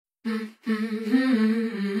Hey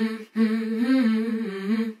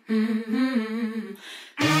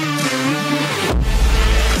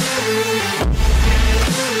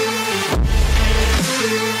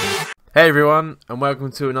everyone, and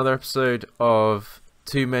welcome to another episode of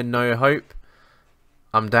Two Men No Hope.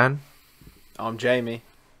 I'm Dan. I'm Jamie.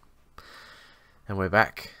 And we're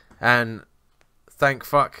back. And thank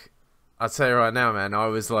fuck, I'll tell you right now, man, I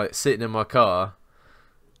was like sitting in my car.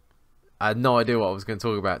 I had no idea what I was going to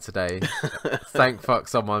talk about today. Thank fuck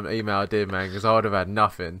someone emailed in, man, because I would have had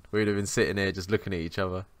nothing. We'd have been sitting here just looking at each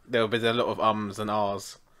other. There would be a lot of ums and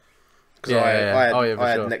ahs. Because Yeah, I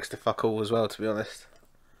had next to fuck all as well, to be honest.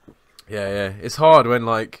 Yeah. It's hard when,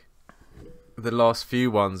 like, the last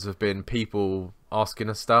few ones have been people asking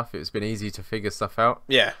us stuff. It's been easy to figure stuff out.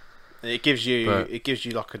 Yeah. It gives you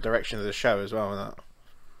like a direction of the show as well, and that.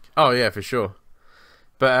 Oh, yeah, for sure.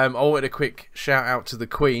 But I wanted a quick shout out to the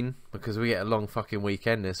Queen, because we get a long fucking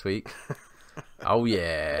weekend this week. Oh,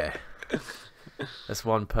 yeah. That's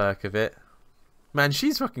one perk of it. Man,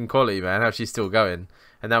 she's fucking quality, man. How she's still going.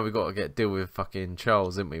 And now we've got to deal with fucking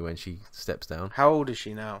Charles, haven't we, when she steps down. How old is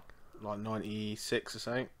she now? Like 96 or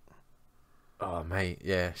something? Oh, mate,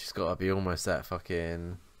 yeah. She's got to be almost that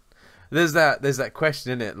fucking... There's that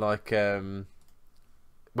question, innit? Like,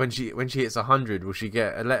 when she hits 100, will she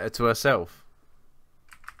get a letter to herself?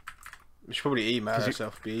 You should probably email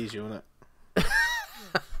herself. It'd be easier, wouldn't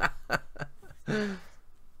it?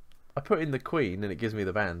 I put in the Queen and it gives me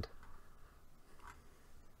the band.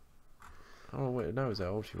 Oh wait, no, is how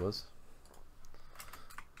old she was?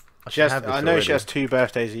 I know she has 2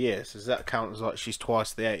 birthdays a year. So does that count as like she's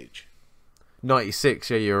twice the age?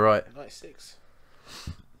 96. Yeah, you're right. 96.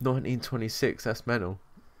 1926. That's mental.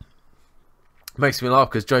 Makes me laugh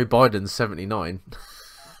because Joe Biden's 79.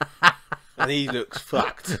 And he looks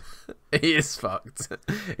fucked. He is fucked.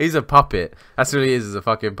 He's a puppet. That's what he is a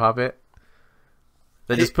fucking puppet.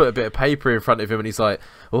 They just put a bit of paper in front of him and he's like,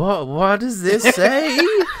 What does this say?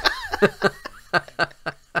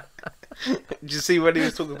 Did you see when he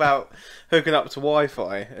was talking about hooking up to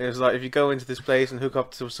Wi-Fi? It was like, if you go into this place and hook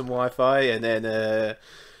up to some Wi-Fi and then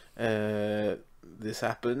this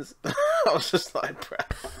happens. I was just like, bro.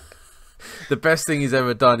 The best thing he's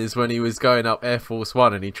ever done is when he was going up Air Force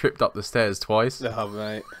One and he tripped up the stairs twice. Oh,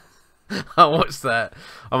 mate. I watched that.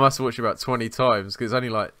 I must have watched it about 20 times because it's only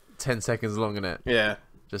like 10 seconds long, isn't it? Yeah.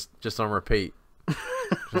 Just on repeat.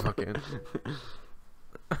 Just fucking...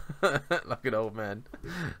 like an old man.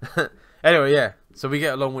 Anyway, yeah. So we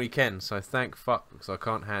get a long weekend. So thank fuck because I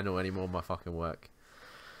can't handle any more of my fucking work.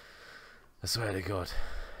 I swear to God.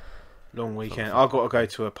 Long weekend. I've got to go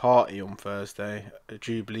to a party on Thursday. A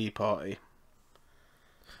Jubilee party.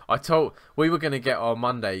 We were going to get our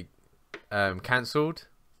Monday cancelled.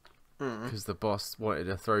 Because the boss wanted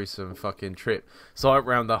to throw some fucking trip, so I went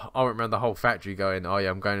round the whole factory going, "Oh yeah,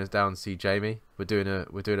 I'm going down to see Jamie. We're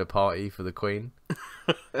doing a party for the Queen,"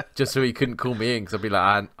 just so he couldn't call me in because I'd be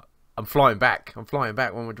like, "I'm flying back. What do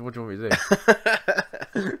you want me to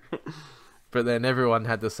do?" But then everyone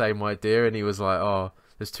had the same idea, and he was like, "Oh,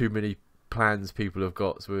 there's too many plans people have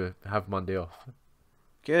got, so we have Monday off."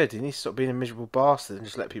 Good. He needs to stop being a miserable bastard and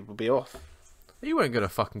just let people be off. You weren't gonna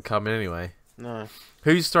fucking come in anyway. No.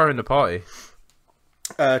 Who's throwing the party?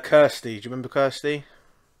 Kirsty. Do you remember Kirsty?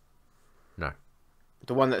 No.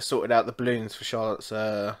 The one that sorted out the balloons for Charlotte's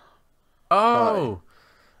party. Oh,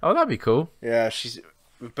 that'd be cool. Yeah,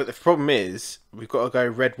 but the problem is, we've got to go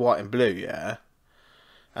red, white and blue, yeah?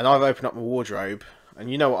 And I've opened up my wardrobe,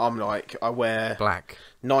 and you know what I'm like. I wear... black.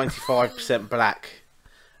 95% black.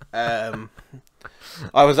 I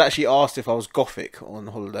was actually asked if I was gothic on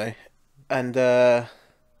holiday. And...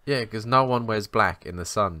 Yeah, because no one wears black in the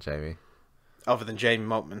sun, Jamie. Other than Jamie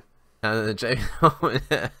Maltman. And then Jamie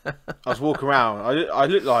I was walking around. I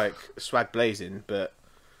look like swag blazing, but...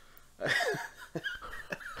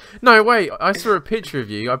 No, wait. I saw a picture of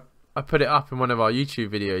you. I put it up in one of our YouTube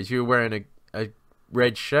videos. You were wearing a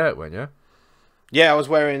red shirt, weren't you? Yeah, I was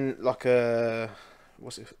wearing like a...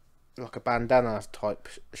 What's it? Like a bandana type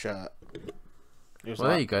shirt. It was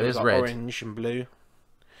there you go. There's red. Orange and blue.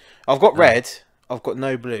 I've got red. I've got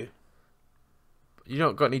no blue. You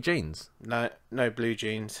not got any jeans? No blue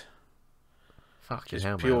jeans. Fucking Just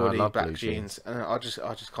hell, man. purely I love black blue jeans. And I just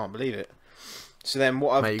can't believe it. So then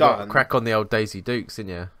what I've you done... got to crack on the old Daisy Dukes,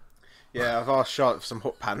 didn't you? Yeah, I've asked Charlotte for some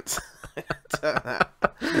hot pants. I'll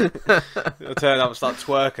turn up and start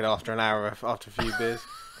twerking after an hour, after a few beers.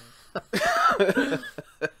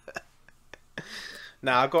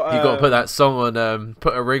 Now I've got... You got to put that song on,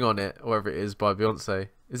 Put a Ring on It, or whatever it is, by Beyonce.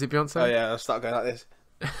 Is it Beyonce? Oh yeah, I'll start going like this.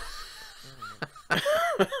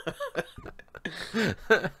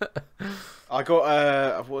 I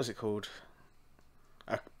got what was it called?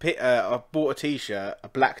 I bought a t-shirt, a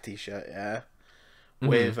black t-shirt, yeah,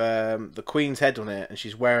 with the Queen's head on it, and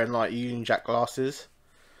she's wearing like Union Jack glasses.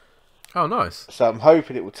 Oh, nice. So I'm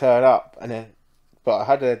hoping it will turn up, and then, but I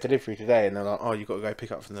had a delivery today, and they're like, "Oh, you got to go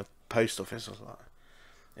pick up from the post office." I was like,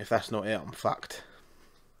 "If that's not it, I'm fucked."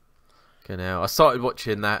 Okay, now I started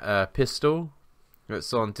watching that Pistol.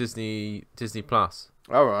 It's on Disney Plus.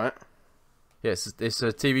 All right. Yes, it's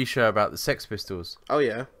a TV show about the Sex Pistols. Oh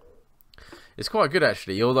yeah. It's quite good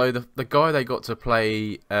actually. Although the guy they got to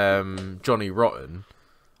play Johnny Rotten,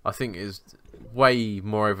 I think is way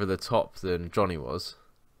more over the top than Johnny was.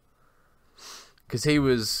 Because he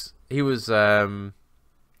was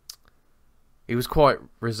quite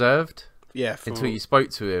reserved. Yeah. Until you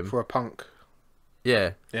spoke to him. For a punk.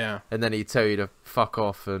 Yeah. Yeah. And then he'd tell you to fuck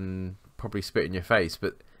off and probably spit in your face.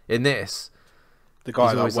 But in this, the guy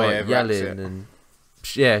he's always like yelling and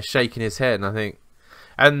shaking his head. And I think,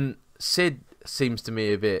 and Sid seems to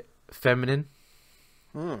me a bit feminine.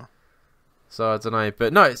 So I don't know,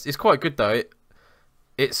 but no, it's quite good though.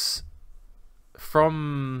 It's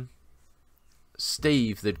from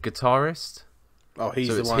Steve, the guitarist. Oh,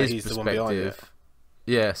 he's the one behind it.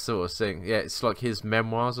 Yeah, sort of thing. Yeah, it's like his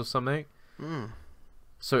memoirs or something.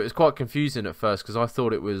 So it was quite confusing at first because I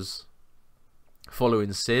thought it was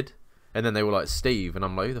following Sid, and then they were like Steve, and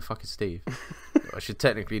I'm like, who the fuck is Steve? I should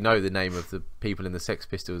technically know the name of the people in the Sex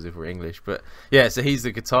Pistols if we're English, but yeah, so he's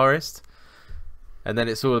the guitarist, and then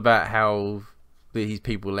it's all about how these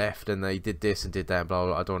people left and they did this and did that, and blah,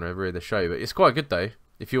 blah, blah. I don't want to ruin the show, but it's quite good though.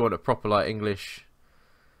 If you want a proper like English,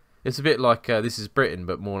 it's a bit like This Is Britain,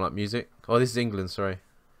 but more like music. Oh, This Is England, sorry.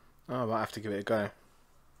 Oh, I might have to give it a go.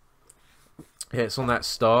 Yeah, it's on that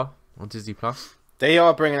Star on Disney Plus. They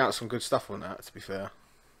are bringing out some good stuff on that, to be fair.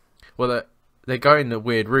 Well, they're going the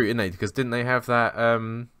weird route, isn't they? Because didn't they have that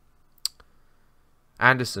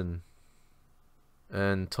Anderson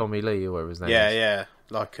and Tommy Lee or whatever his name is? Yeah,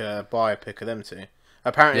 like a biopic of them two.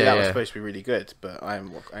 Apparently that was supposed to be really good, but I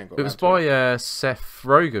ain't got it was by Seth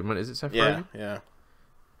Rogen, is it Seth Rogen?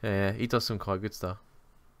 Yeah, he does some quite good stuff.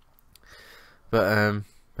 But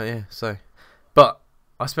yeah, so... But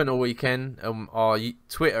I spent all weekend, our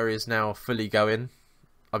Twitter is now fully going.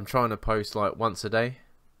 I'm trying to post like once a day.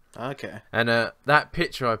 Okay. And that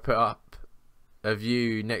picture I put up of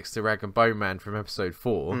you next to Rag and Bone Man from episode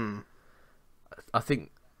 4, I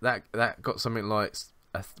think that got something like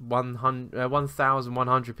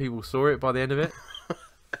 1,100 people saw it by the end of it.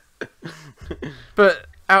 But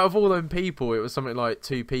out of all them people, it was something like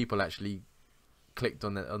 2 people actually clicked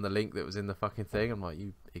on the link that was in the fucking thing. I'm like,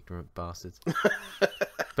 you ignorant bastards.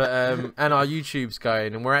 But and our YouTube's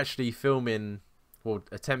going, and we're actually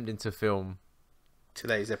attempting to film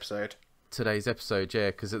today's episode, yeah,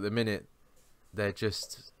 because at the minute they're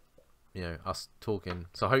just us talking,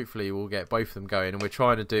 so hopefully we'll get both of them going. And we're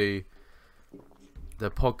trying to do, the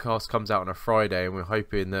podcast comes out on a Friday, and we're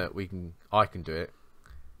hoping that I can do it,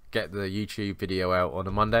 get the YouTube video out on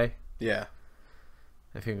a Monday. Yeah,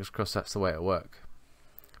 and fingers crossed that's the way it'll work.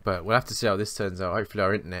 But we'll have to see how this turns out. Hopefully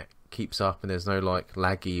our internet keeps up and there's no like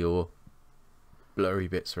laggy or blurry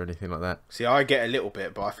bits or anything like that. See, I get a little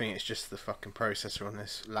bit, but I think it's just the fucking processor on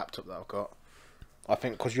this laptop that I've got. I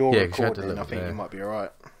think because you're recording, I think you might be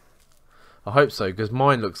alright. I hope so, because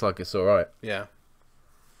mine looks like it's alright. Yeah.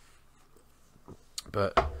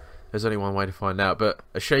 But there's only one way to find out. But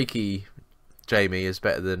a shaky Jamie is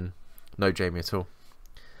better than no Jamie at all.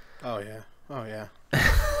 Oh yeah.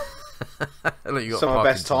 You got some of my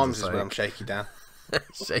best times is when I'm shaky down.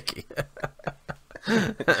 Shaky.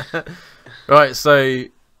 Right, so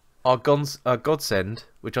our godsend,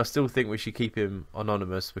 which I still think we should keep him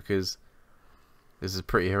anonymous because this is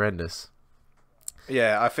pretty horrendous.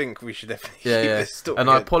 Yeah, I think we should definitely keep this story. And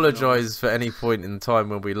I apologise for any point in time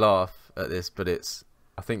when we laugh at this, but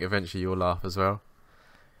I think eventually you'll laugh as well.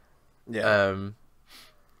 Yeah.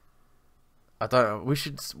 I don't know. We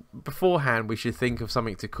should think of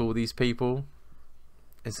something to call these people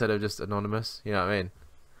instead of just anonymous. You know what I mean?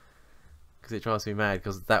 Because it drives me mad.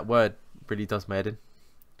 Because that word really does me head in.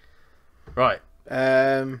 Right.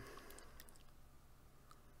 I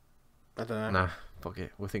don't know. Nah, fuck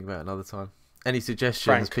it. We'll think about it another time. Any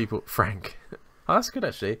suggestions, people? Frank. Oh, that's good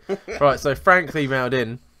actually. Right. So Frank emailed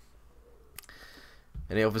in,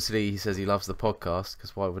 and he says he loves the podcast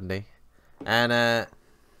because why wouldn't he? And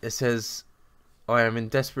it says, I am in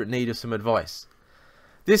desperate need of some advice.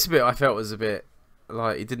 This bit I felt was a bit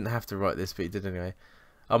like he didn't have to write this, but he did anyway.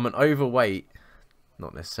 I'm an overweight,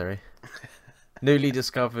 not necessary, newly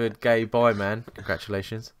discovered gay bi man.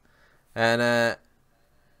 Congratulations. And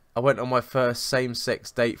I went on my first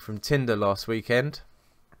same-sex date from Tinder last weekend.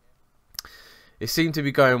 It seemed to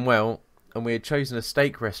be going well, and we had chosen a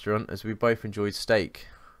steak restaurant as we both enjoyed steak.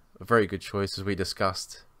 A very good choice, as we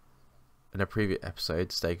discussed in a previous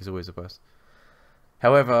episode. Steak is always the best.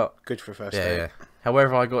 However, good for a first date. Yeah.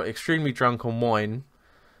 However, I got extremely drunk on wine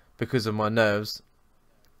because of my nerves,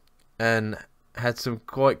 and had some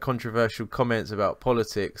quite controversial comments about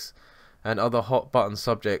politics and other hot button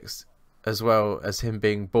subjects, as well as him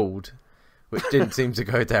being bald, which didn't seem to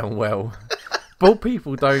go down well. Bald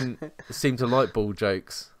people don't seem to like bald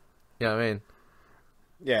jokes. You know what I mean?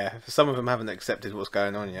 Yeah, some of them haven't accepted what's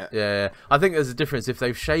going on yet. Yeah. I think there's a difference if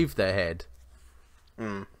they've shaved their head.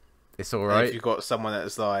 It's all right. If you've got someone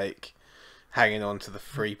that's like hanging on to the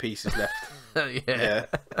 3 pieces left. Yeah.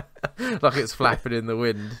 Like it's flapping in the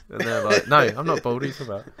wind. And they're like, no, I'm not bald, he's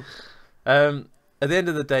about. At the end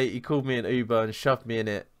of the day, he called me an Uber and shoved me in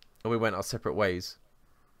it, and we went our separate ways.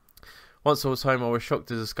 Once I was home, I was shocked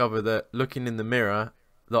to discover that, looking in the mirror,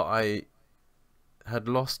 that I had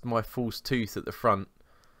lost my false tooth at the front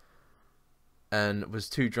and was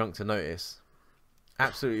too drunk to notice.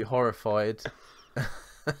 Absolutely horrified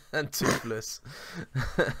and toothless.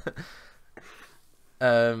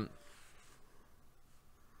 Wait,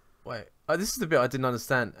 this is the bit I didn't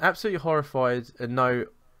understand. Absolutely horrified and no,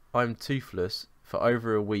 I'm toothless for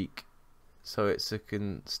over a week. So it's a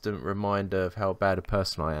constant reminder of how bad a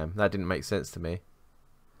person I am. That didn't make sense to me.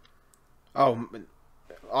 Oh,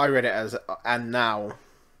 I read it as, and now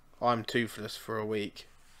I'm toothless for a week.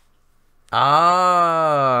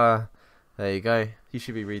 Ah, there you go. You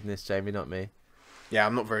should be reading this, Jamie, not me. Yeah,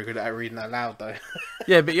 I'm not very good at reading that loud, though.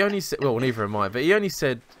 Yeah, but he only said, well, neither am I, but he only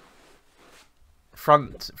said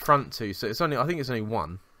front tooth, so it's only, I think it's only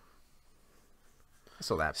one. It's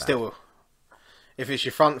not that bad. Still, if it's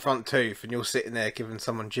your front tooth and you're sitting there giving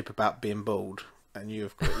someone jip about being bald and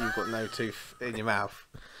you've got no tooth in your mouth.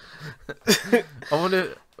 I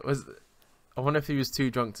wonder if he was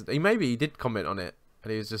too drunk to. Maybe he did comment on it,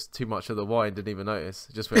 and he was just too much of the wine, didn't even notice.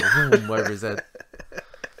 It just went boom over his head.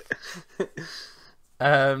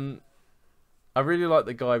 I really liked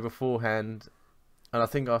the guy beforehand, and I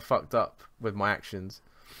think I fucked up with my actions.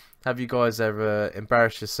 Have you guys ever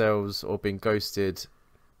embarrassed yourselves or been ghosted?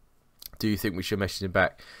 Do you think we should message him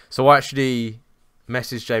back? So I actually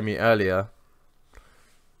messaged Jamie earlier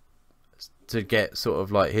to get sort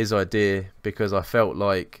of like his idea, because I felt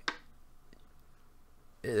like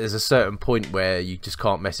there's a certain point where you just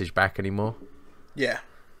can't message back anymore. Yeah.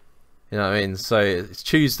 You know what I mean? So it's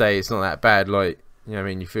Tuesday, it's not that bad. Like, you know what I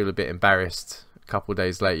mean? You feel a bit embarrassed. A couple of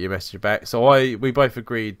days later, you message back. So we both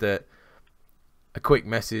agreed that a quick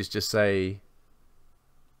message, just say,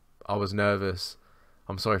 I was nervous.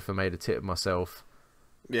 I'm sorry if I made a tit of myself.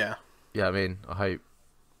 Yeah. Yeah, I mean, I hope.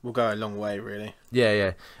 We'll go a long way, really.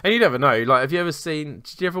 Yeah. And you never know. Like, have you ever seen...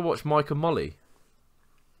 Did you ever watch Mike and Molly?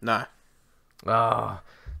 No. Ah.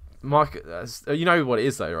 Mike... you know what it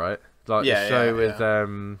is, though, right? Like, the show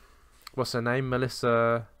with... what's her name?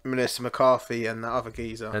 Melissa McCarthy and the other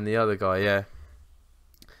geezer. And the other guy, yeah.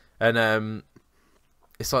 And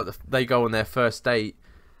it's like they go on their first date,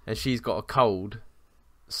 and she's got a cold,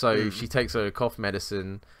 so she takes her cough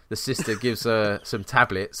medicine. The sister gives her some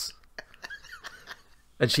tablets,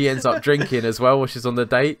 and she ends up drinking as well while she's on the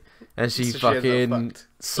date. And she fucking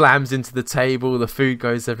slams into the table. The food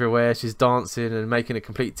goes everywhere. She's dancing and making a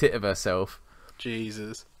complete tit of herself.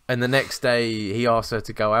 Jesus. And the next day, he asks her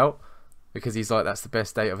to go out because he's like, "That's the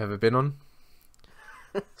best date I've ever been on."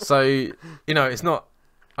 So, you know, it's not.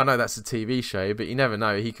 I know that's a TV show, but you never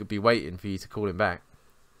know. He could be waiting for you to call him back.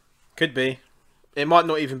 Could be. It might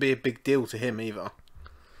not even be a big deal to him either.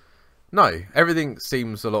 No, everything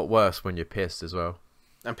seems a lot worse when you're pissed as well.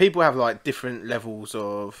 And people have like different levels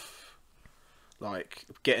of like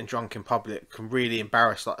getting drunk in public can really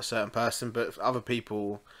embarrass like a certain person, but for other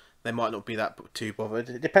people they might not be that too bothered.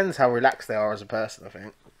 It depends how relaxed they are as a person, I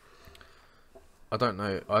think. I don't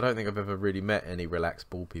know. I don't think I've ever really met any relaxed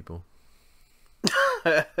bald people.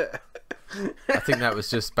 I think that was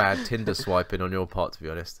just bad Tinder swiping on your part, to be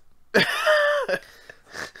honest.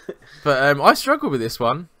 But I struggle with this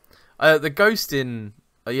one. The ghosting,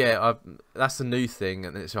 that's a new thing,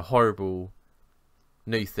 and it's a horrible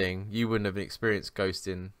new thing. You wouldn't have experienced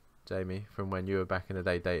ghosting, Jamie, from when you were back in the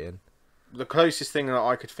day dating. The closest thing that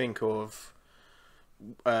I could think of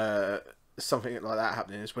something like that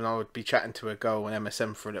happening is when I would be chatting to a girl on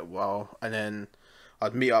MSN for a little while, and then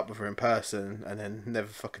I'd meet up with her in person, and then never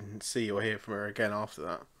fucking see or hear from her again after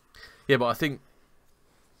that. Yeah, but I think,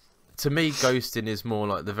 to me, ghosting is more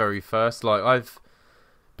like the very first. Like, I've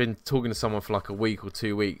been talking to someone for like a week or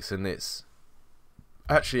 2 weeks, and it's...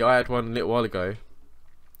 Actually, I had one a little while ago.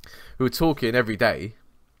 We were talking every day.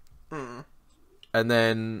 And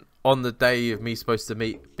then on the day of me supposed to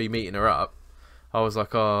be meeting her up, I was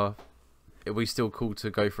like, "Oh, are we still cool to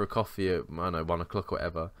go for a coffee at, I don't know, 1 o'clock or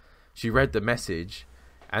whatever?" She read the message,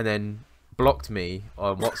 and then blocked me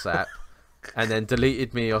on WhatsApp, and then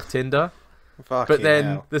deleted me off Tinder. But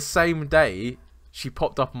then the same day, she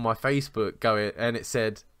popped up on my Facebook going, and it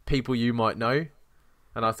said, "People you might know."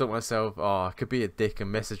 And I thought to myself, oh, I could be a dick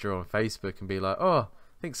and message her on Facebook and be like, "Oh,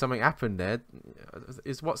 I think something happened there.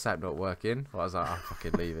 Is WhatsApp not working?" I was like, "I'll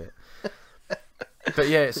fucking leave it." But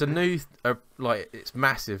yeah, it's a new, like, it's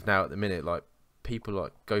massive now at the minute. Like, people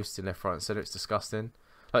like ghosting left, right, and centre. It's disgusting.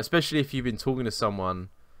 Like, especially if you've been talking to someone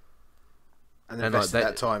and invested like,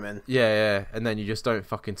 that time in. Yeah, and then you just don't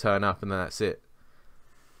fucking turn up, and then that's it.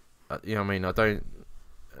 You know what I mean? I don't.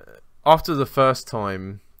 After the first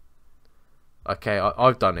time, okay,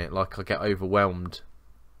 I've done it. Like, I get overwhelmed,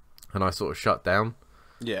 and I sort of shut down.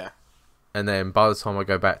 Yeah. And then by the time I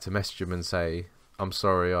go back to message them and say, "I'm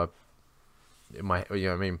sorry, you know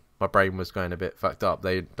what I mean? My brain was going a bit fucked up.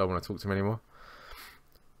 They don't want to talk to me anymore."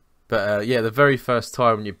 But yeah, the very first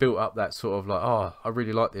time when you built up that sort of like, "Oh, I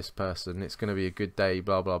really like this person. It's going to be a good day,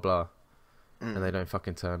 blah, blah, blah." And they don't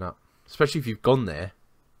fucking turn up. Especially if you've gone there.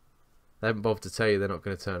 They haven't bothered to tell you they're not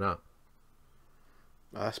going to turn up.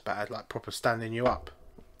 Oh, that's bad. Like, proper standing you up.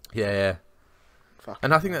 Yeah.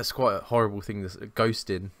 And I think that's quite a horrible thing.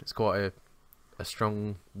 Ghosting. It's quite a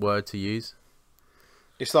strong word to use.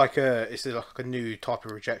 It's like a new type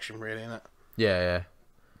of rejection, really, isn't it? Yeah.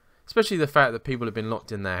 Especially the fact that people have been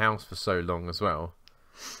locked in their house for so long as well.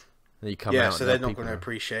 And you come out. So they're not going to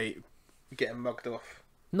appreciate getting mugged off.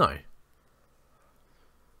 No.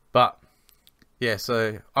 But yeah,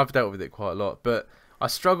 so I've dealt with it quite a lot, but I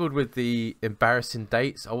struggled with the embarrassing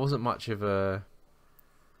dates. I wasn't much of a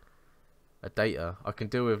dater. I can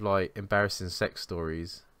deal with like embarrassing sex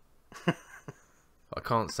stories. I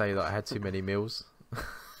can't say that I had too many meals.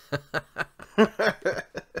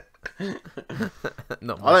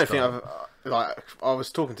 Not I don't think I've I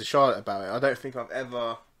was talking to Charlotte about it. I don't think I've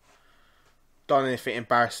ever done anything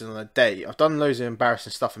embarrassing on a date. I've done loads of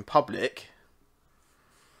embarrassing stuff in public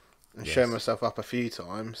and shown myself up a few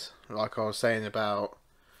times. Like I was saying about,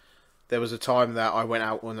 there was a time that I went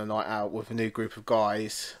out on a night out with a new group of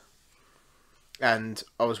guys, and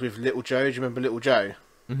I was with Little Joe. Do you remember Little Joe?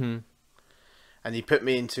 Mm-hmm. And he put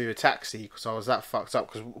me into a taxi because I was that fucked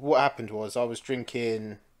up. Because what happened was I was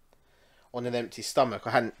drinking on an empty stomach.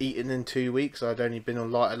 I hadn't eaten in 2 weeks. I'd only been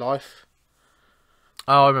on Light of Life.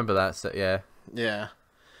 Oh, I remember that. So, yeah. Yeah.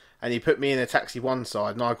 And he put me in a taxi one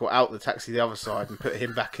side, and I got out the taxi the other side and put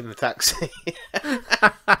him back in the taxi.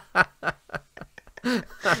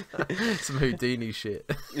 Some Houdini shit.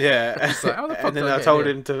 Yeah. Like, how the fuck and then I told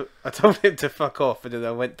him to fuck off, and then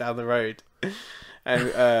I went down the road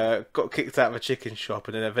and got kicked out of a chicken shop,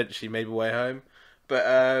 and then eventually made my way home. But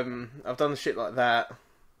I've done shit like that.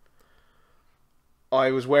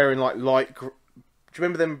 I was wearing like light. Do you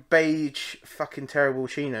remember them beige fucking terrible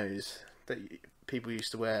chinos that people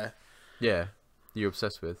used to wear? Yeah, you're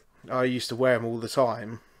obsessed with. I used to wear them all the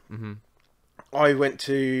time. Mm-hmm. I went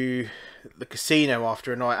to the casino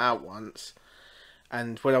after a night out once,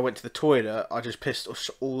 and when I went to the toilet, I just pissed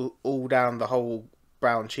all down the whole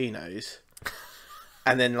brown chinos,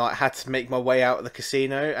 and then like had to make my way out of the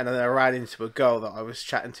casino, and then I ran into a girl that I was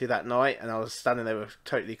chatting to that night, and I was standing there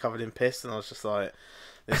totally covered in piss, and I was just like,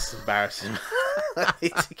 "This is embarrassing. I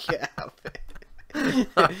need to get out of it."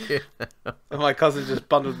 And my cousin just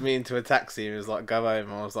bundled me into a taxi and was like, "Go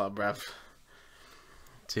home." I was like, "Bruv."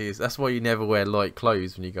 Jeez, that's why you never wear light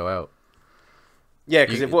clothes when you go out. Yeah,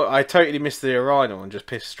 because I totally missed the urinal and just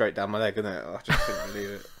pissed straight down my leg, innit? I just couldn't believe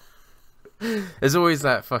it. There's always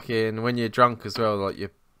that fucking, when you're drunk as well, like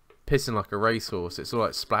you're pissing like a racehorse. It's all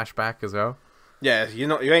like splashback as well. Yeah, you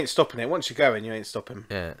ain't stopping it. Once you're going, you ain't stopping.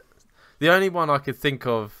 Yeah. The only one I could think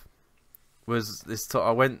of was this.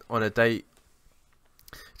 I went on a date.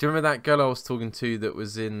 Do you remember that girl I was talking to that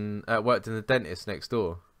was worked in the dentist next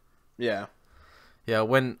door? Yeah. Yeah, I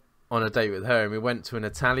went on a date with her, and we went to an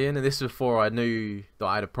Italian, and this was before I knew that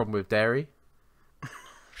I had a problem with dairy.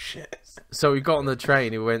 Shit. So we got on the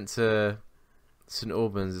train, and we went to St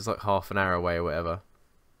Albans. It's like half an hour away or whatever.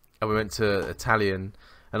 And we went to Italian,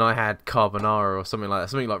 and I had carbonara or something like that.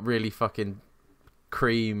 Something like really fucking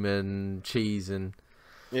cream and cheese and...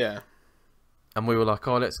 Yeah. And we were like,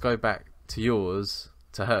 "Oh, let's go back to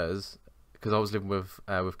hers, because I was living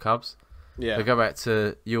with Cubs. Yeah. We go back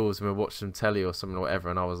to yours and we watch some telly or something or whatever,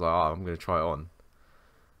 and I was like, "Oh, I'm going to try it on."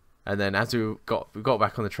 And then as we got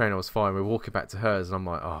back on the train, I was fine. We were walking back to hers, and I'm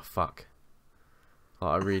like, "Oh, fuck.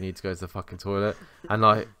 Like, I really need to go to the fucking toilet." And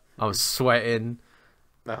like, I was sweating,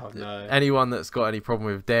 Oh no. Anyone that's got any problem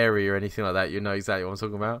with dairy or anything like that, you know exactly what I'm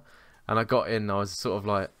talking about. And I got in, I was sort of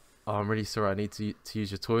like, oh, I'm really sorry, I need to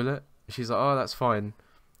use your toilet. She's like, oh, that's fine.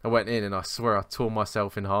 I went in and I swear I tore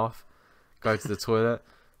myself in half, go to the toilet.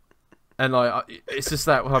 And like, it's just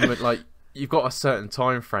that moment, like, you've got a certain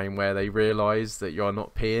time frame where they realise that you're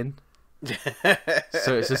not peeing.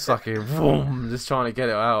 So it's just like a boom, just trying to get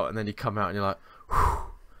it out, and then you come out and you're like, whew.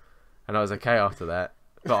 And I was okay after that.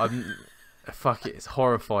 But fuck it, it's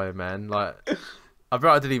horrifying, man. Like, I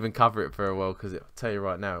bet I didn't even cover it very well because I'll tell you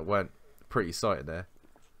right now, it weren't pretty sight in there.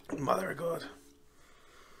 Mother of God.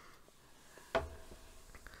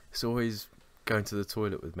 It's always going to the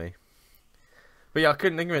toilet with me. But yeah, I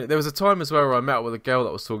couldn't think of it. There was a time as well where I met with a girl that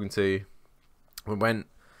I was talking to. We went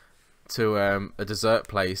to a dessert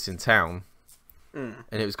place in town, and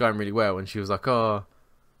it was going really well. And she was like, "Oh,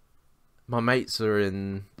 my mates are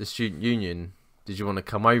in the student union. Did you want to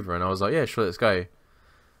come over?" And I was like, "Yeah, sure, let's go."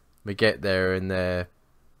 We get there, and they're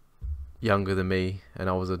younger than me, and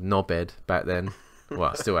I was a knobhead back then. Well,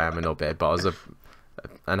 I still am a knobhead, but I was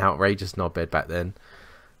an outrageous knobhead back then.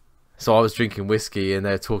 So I was drinking whiskey, and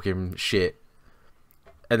they're talking shit.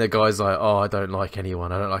 And the guy's like, oh, I don't like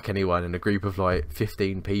anyone in a group of like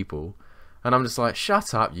 15 people. And I'm just like,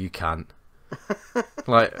 shut up, you cunt.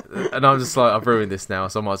 Like, and I'm just like, I've ruined this now,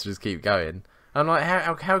 so I might as well just keep going. I'm like,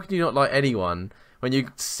 how can you not like anyone when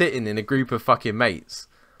you're sitting in a group of fucking mates?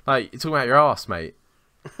 Like, you're talking about your arse, mate.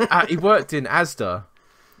 He worked in Asda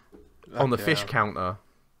on the fish counter.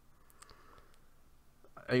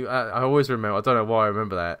 I always remember, I don't know why I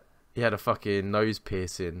remember that. He had a fucking nose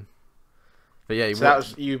piercing. But yeah,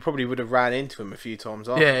 you probably would have ran into him a few times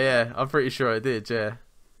after. Yeah, I'm pretty sure I did, yeah.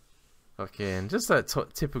 Fucking, just that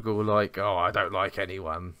typical, like, oh, I don't like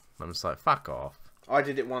anyone. I'm just like, fuck off. I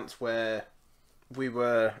did it once where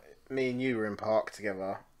me and you were in park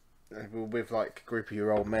together, and we were with like a group of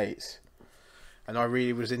your old mates, and I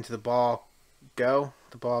really was into the bar girl,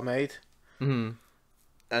 the barmaid. Mm-hmm.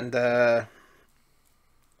 And I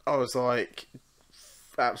was like,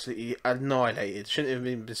 absolutely annihilated. Shouldn't have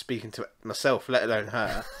even been speaking to myself, let alone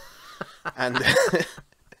her. And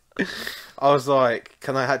I was like,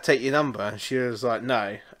 can I take your number? And she was like,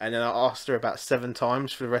 no. And then I asked her about 7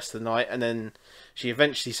 times for the rest of the night, and then she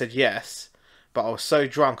eventually said yes, but I was so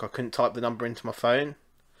drunk I couldn't type the number into my phone.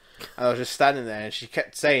 And I was just standing there, and she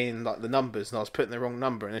kept saying like the numbers, and I was putting the wrong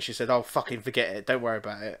number, and then she said, oh, fucking forget it, don't worry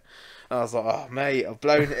about it. And I was like, oh mate, I've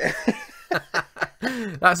blown it.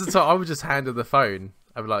 That's the time I would just hand her the phone.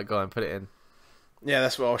 I'd be like, go and put it in. Yeah,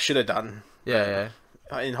 that's what I should have done. Yeah.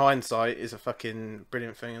 In hindsight, it's a fucking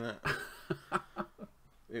brilliant thing, isn't it?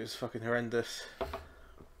 It was fucking horrendous.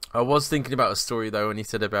 I was thinking about a story though when he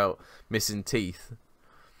said about missing teeth.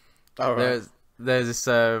 Oh, right. There's this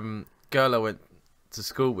girl I went to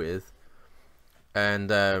school with,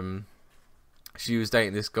 and she was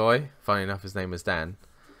dating this guy. Funny enough, his name was Dan,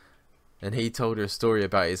 and he told her a story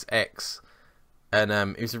about his ex.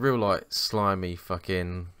 And he was a real like slimy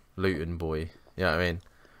fucking Luton boy. You know what I mean?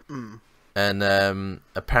 Mm. And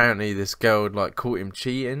apparently this girl had like caught him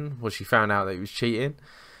cheating. Well, she found out that he was cheating.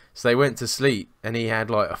 So they went to sleep, and he had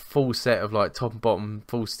like a full set of like top and bottom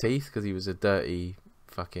false teeth because he was a dirty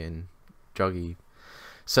fucking druggy.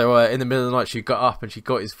 So in the middle of the night, she got up and she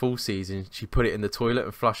got his falsies and she put it in the toilet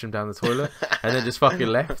and flushed him down the toilet, and then just fucking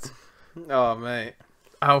left. Oh mate,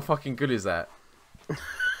 how fucking good is that?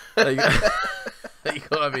 You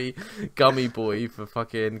gotta be gummy boy for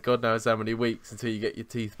fucking God knows how many weeks until you get your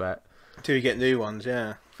teeth back. Until you get new ones,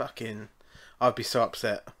 yeah. Fucking, I'd be so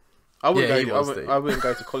upset. I wouldn't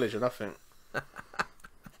go to college or nothing.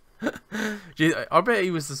 I bet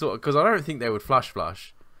he was the sort of, because I don't think they would flush.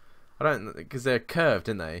 I don't, because they're curved,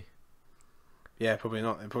 didn't they? Yeah, probably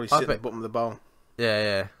not. They probably sit at the bottom of the bowl.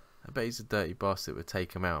 Yeah. I bet he's a dirty bastard that would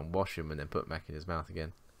take him out and wash him and then put them back in his mouth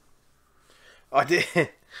again. I did.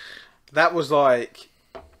 That was like,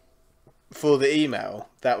 for the email,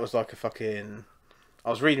 that was like a fucking... I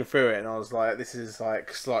was reading through it and I was like, this is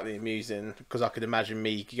like slightly amusing because I could imagine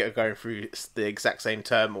me going through the exact same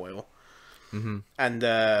turmoil. Mm-hmm. And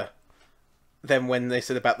then when they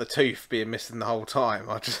said about the tooth being missing the whole time,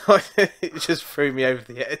 it just threw me over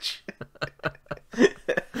the edge.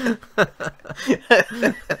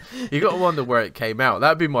 You got to wonder where it came out. That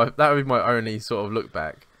would be my only sort of look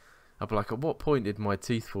back. I'd be like, at what point did my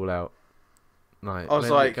teeth fall out? Like, I was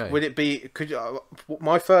like, would it be?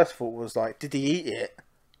 My first thought was like, did he eat it?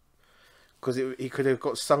 Because he could have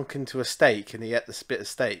got sunk into a steak and he ate the bit of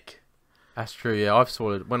steak. That's true. Yeah, I've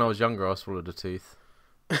swallowed. When I was younger, I swallowed a tooth.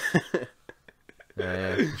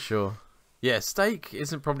 yeah, for sure. Yeah, steak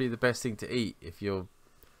isn't probably the best thing to eat if you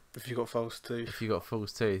got false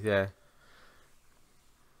teeth. Yeah.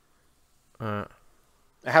 Uh,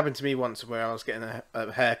 It happened to me once where I was getting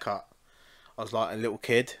a haircut. I was like a little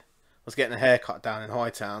kid. I was getting a haircut down in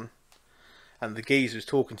Hightown, and the geezer was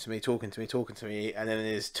talking to me, and then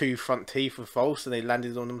his two front teeth were false, and they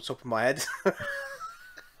landed on the top of my head.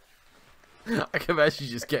 I can imagine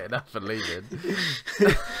you just getting up and leaving.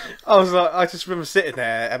 I just remember sitting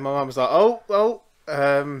there, and my mum was like, "Oh,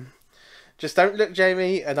 just don't look,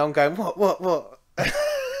 Jamie." And I'm going, "What?"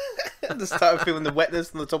 I just started feeling the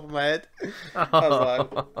wetness on the top of my head. I was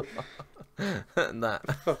like, Nah.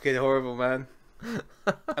 "Fucking horrible, man."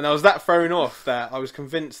 And I was that thrown off that I was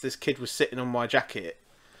convinced this kid was sitting on my jacket.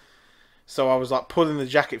 So I was like pulling the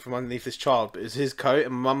jacket from underneath this child, but it was his coat,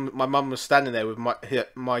 and my mum was standing there with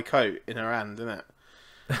my coat in her hand, innit?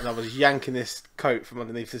 And I was yanking this coat from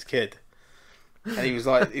underneath this kid, and he was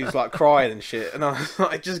like crying and shit, and I was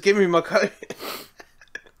like, "Just give me my coat."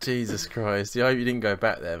 Jesus Christ! I hope you didn't go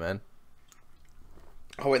back there, man.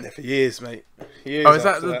 I went there for years, mate. Years. Oh, is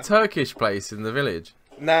that the Turkish place in the village?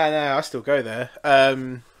 No, I still go there.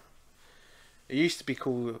 It used to be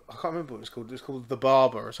called... I can't remember what it was called. It was called The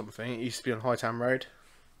Barber or something. It used to be on Hightown Road.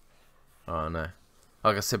 Oh, no.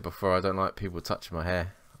 Like I said before, I don't like people touching my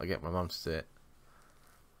hair. I get my mum to do it.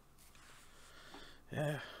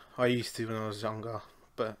 Yeah, I used to when I was younger,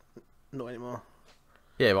 but not anymore.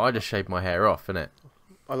 Yeah, but I just shaved my hair off, innit?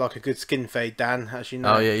 I like a good skin fade, Dan, as you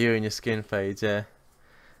know. Oh, yeah, you and your skin fades, yeah.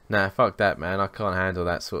 Nah, fuck that, man. I can't handle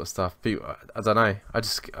that sort of stuff. People, I don't know.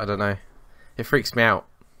 I don't know. It freaks me out.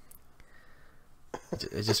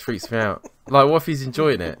 It just freaks me out. Like, what if he's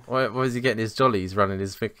enjoying it? Why is he getting his jollies running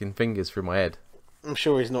his fucking fingers through my head? I'm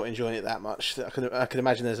sure he's not enjoying it that much. I can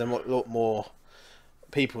imagine there's a lot more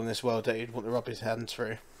people in this world that he'd want to rub his hands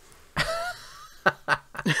through.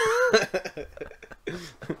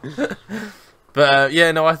 But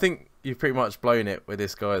yeah, no, I think you've pretty much blown it with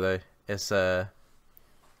this guy, though. It's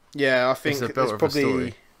yeah, I think there's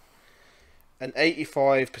probably an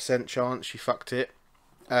 85% chance you fucked it.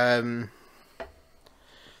 There's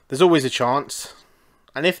always a chance,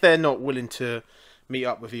 and if they're not willing to meet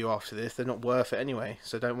up with you after this, they're not worth it anyway.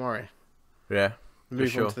 So don't worry. Yeah,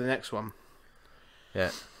 move on to the next one.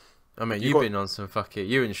 Yeah, I mean, you've been on some fucking...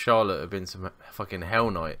 You and Charlotte have been some fucking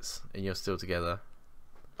hell nights, and you're still together.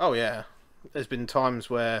 Oh yeah, there's been times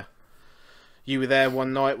where you were there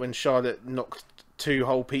one night when Charlotte knocked 2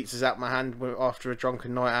 whole pizzas out my hand after a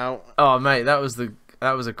drunken night out. Oh mate, that was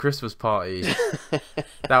a Christmas party.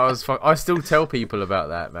 That was I still tell people about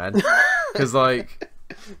that, man, because like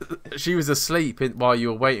she was asleep while you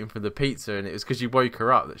were waiting for the pizza, and it was because you woke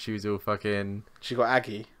her up that she was all fucking... She got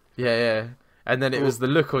aggy. Yeah. And then it was the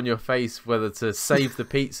look on your face whether to save the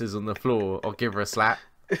pizzas on the floor or give her a slap.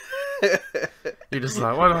 You're just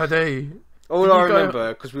like, what do I do? All I remember,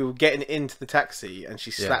 because we were getting into the taxi and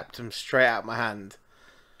she slapped him straight out of my hand.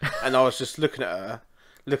 And I was just looking at her,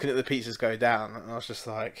 looking at the pizzas go down, and I was just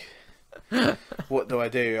like, what do I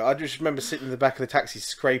do? I just remember sitting in the back of the taxi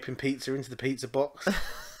scraping pizza into the pizza box.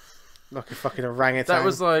 Like a fucking orangutan. That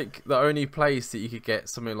was like the only place that you could get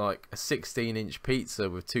something like a 16-inch pizza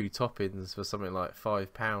with 2 toppings for something like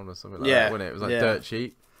 £5 or something like that, wasn't it? It was like dirt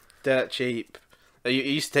cheap. Dirt cheap. It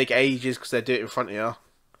used to take ages because they'd do it in front of you.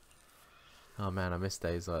 Oh man, I miss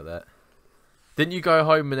days like that. Didn't you go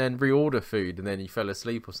home and then reorder food and then you fell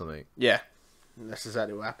asleep or something? Yeah, that's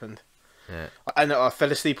exactly what happened. Yeah. And I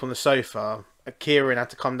fell asleep on the sofa. Kieran had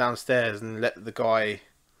to come downstairs and let the guy,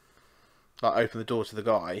 like, open the door to the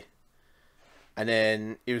guy. And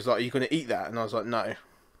then he was like, "Are you going to eat that?" And I was like, "No."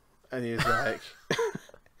 And he was like,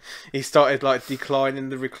 he started like declining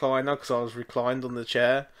the recliner because I was reclined on the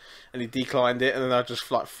chair, and he declined it, and then I just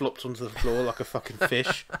like flopped onto the floor like a fucking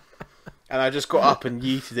fish. And I just got up and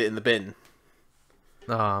yeeted it in the bin.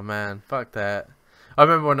 Oh man, fuck that. I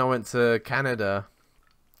remember when I went to Canada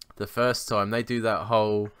the first time, they do that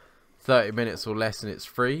whole 30 minutes or less and it's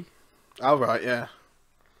free. Oh right, yeah.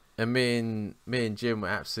 And me and Jim were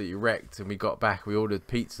absolutely wrecked, and we got back, we ordered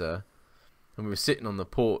pizza, and we were sitting on the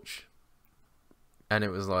porch, and it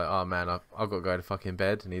was like, oh man, I've got to go to fucking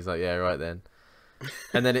bed. And he's like, yeah, right then.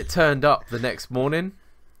 And then it turned up the next morning,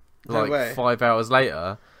 like 5 hours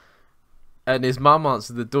later, and his mum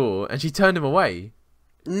answered the door, and she turned him away.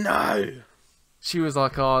 No! She was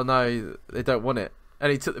like, oh no, they don't want it.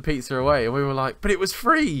 And he took the pizza away, and we were like, but it was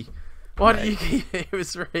free! Why didn't you keep it? It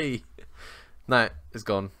was free. No, it's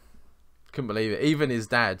gone. Couldn't believe it. Even his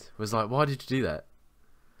dad was like, why did you do that?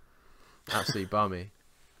 Absolutely bummy.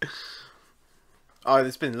 Oh,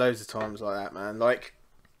 there's been loads of times like that, man. Like,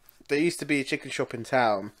 there used to be a chicken shop in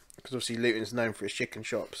town, because obviously Luton's known for its chicken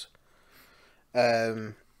shops.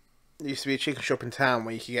 There used to be a chicken shop in town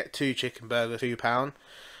where you could get 2 chicken burgers, £2.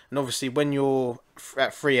 And obviously when you're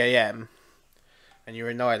at 3 AM, and you're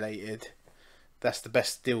annihilated, that's the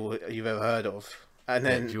best deal you've ever heard of. And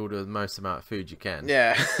then you order the most amount of food you can.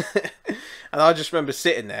 Yeah. And I just remember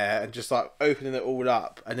sitting there and just like opening it all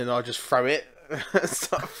up, and then I just throw it and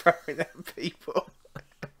start throwing it at people.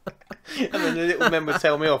 And then the little men would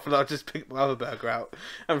tell me off, and I'd just pick my other burger out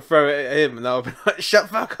and throw it at him, and I'll be like, shut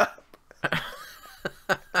the fuck up.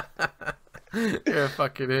 You're a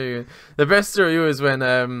fucking idiot. The best story was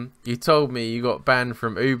when you told me you got banned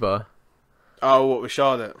from Uber. Oh, what with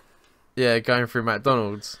Charlotte? Yeah, going through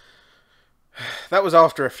McDonald's. That was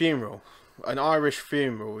after a funeral. An Irish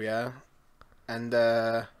funeral, yeah. And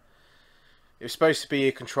it was supposed to be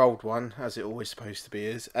a controlled one, as it always supposed to be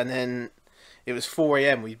is. And then it was 4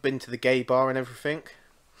 a.m. We'd been to the gay bar and everything.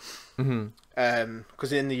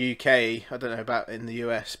 Because in the UK, I don't know about in the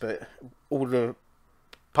US, but all the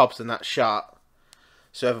pubs and that shut.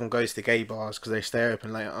 So everyone goes to gay bars because they stay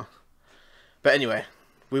open later. But anyway,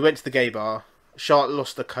 we went to the gay bar. Charlotte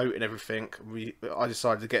lost the coat and everything. I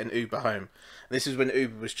decided to get an Uber home. This is when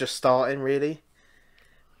Uber was just starting, really.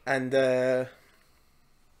 And we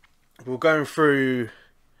were going through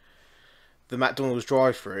the McDonald's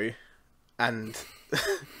drive-through, and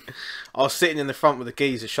I was sitting in the front with the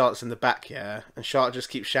geezer. Charlotte's in the back, yeah, and Charlotte just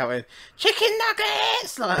keeps shouting, "Chicken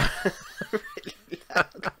nuggets!" like really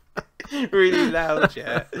loud. Really loud,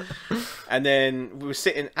 yeah. And then we were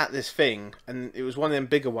sitting at this thing, and it was one of them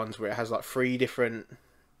bigger ones where it has like 3 different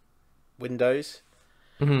windows.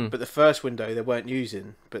 But the first window they weren't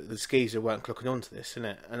using, but the skeezer weren't clocking onto this,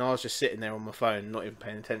 innit? And I was just sitting there on my phone, not even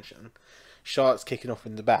paying attention. Charlotte's kicking off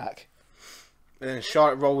in the back, and then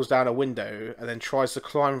Charlotte rolls down a window and then tries to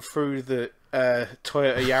climb through the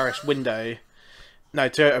Toyota Yaris window. No,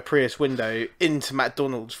 Toyota Prius window into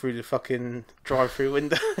McDonald's through the fucking drive-through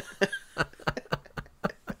window.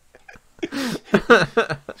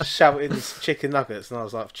 Shouting chicken nuggets, and I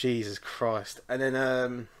was like, Jesus Christ. And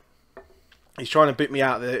then he's trying to boot me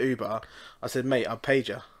out of the Uber. I said, mate, I've paid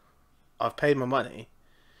you. I've paid my money.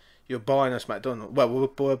 You're buying us McDonald's.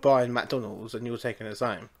 Well, we're buying McDonald's and you're taking us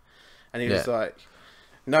home. And he was like,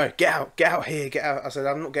 no, get out here, get out. I said,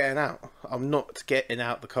 I'm not getting out. I'm not getting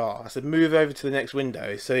out the car. I said, move over to the next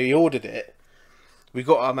window. So he ordered it. We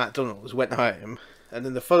got our McDonald's, went home. And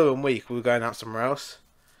then the following week, we were going out somewhere else.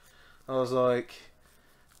 I was like,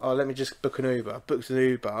 oh, let me just book an Uber. Booked an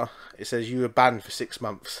Uber. It says you were banned for 6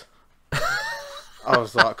 months. I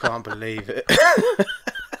was like, I can't believe it.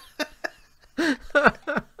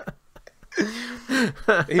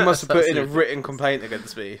 He must have put in a written complaint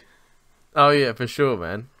against me. Oh yeah, for sure,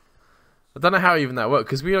 man. I don't know how even that works,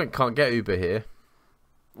 because we can't get Uber here.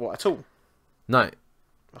 What, at all? No.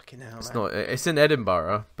 Fucking hell, It's man. not. It's in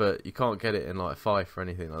Edinburgh, but you can't get it in like Fife or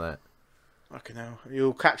anything like that. Fucking hell.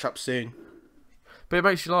 You'll catch up soon. But it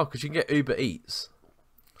makes you laugh because you can get Uber Eats.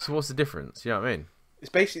 So what's the difference? You know what I mean? It's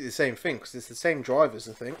basically the same thing, because it's the same drivers,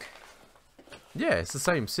 I think. Yeah, it's the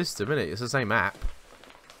same system, isn't it? It's the same app.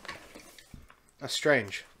 That's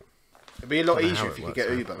strange. It'd be a lot Don't know easier how if it you could works, get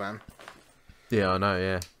man. Uber, man. Yeah, I know.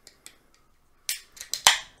 Yeah.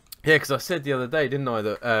 Yeah, because I said the other day, didn't I,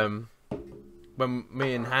 that when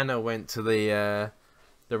me and Hannah went to the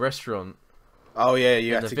restaurant. Oh yeah,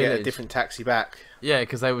 you in had the to get a village. different taxi back. Yeah,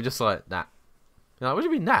 because they were just like, nah. You're like, what do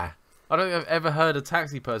you mean, nah? I don't think I've ever heard a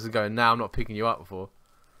taxi person going, nah, I'm not picking you up before.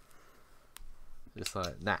 Just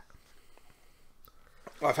like, nah.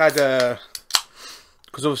 I've had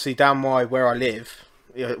because obviously down where I live,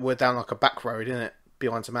 we're down like a back road, isn't it,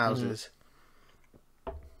 behind some houses.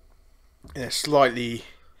 In a slightly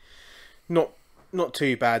not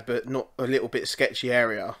too bad, but not a little bit sketchy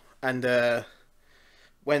area. And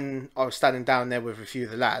when I was standing down there with a few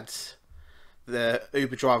of the lads, the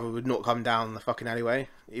Uber driver would not come down the fucking alleyway.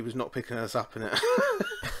 He was not picking us up in it.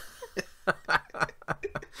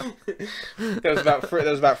 There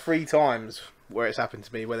was about 3 times where it's happened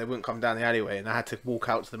to me where they wouldn't come down the alleyway, and I had to walk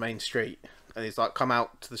out to the main street. And he's like, "Come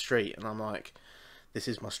out to the street," and I'm like, "This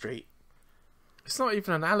is my street." It's not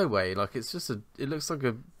even an alleyway. Like, it's just it looks like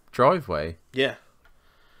a driveway. Yeah.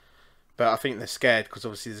 But I think they're scared because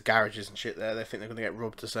obviously there's garages and shit there. They think they're going to get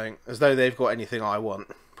robbed or something. As though they've got anything I want.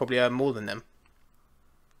 Probably earn more than them.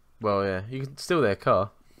 Well, yeah, you can steal their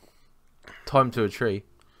car. Time to a tree.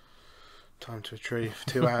 Time to a tree for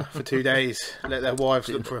 2 hours, for 2 days. Let their wives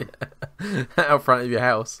look for them. Out front of your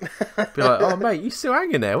house. Be like, oh, mate, you still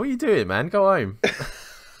hanging there? What are you doing, man? Go home.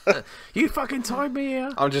 You fucking tied me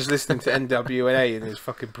here. I'm just listening to NWA in his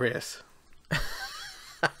fucking Prius.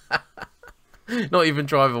 Not even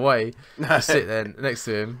drive away. No. Just sit there next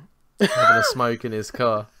to him, having a smoke in his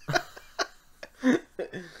car.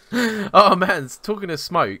 Oh man, talking of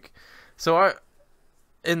smoke. So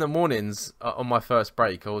in the mornings on my first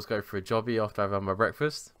break, I always go for a jobby after I've had my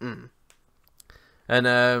breakfast. And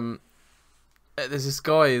there's this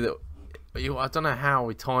guy that I don't know how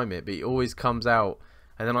we time it, but he always comes out,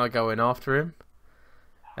 and then I go in after him.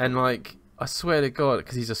 And like, I swear to God,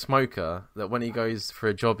 because he's a smoker, that when he goes for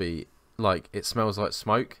a jobby, like it smells like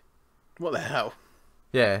smoke. What the hell?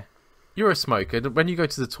 Yeah, you're a smoker. When you go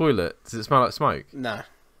to the toilet, does it smell like smoke? No.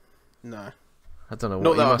 I don't know Not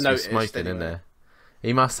what he that I've must be noticed, smoking in anyway. there.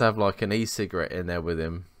 He must have like an e-cigarette in there with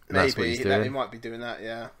him. That's what he's Maybe doing. he might be doing that.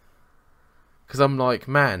 Yeah. Because I'm like,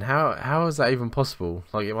 man, how is that even possible?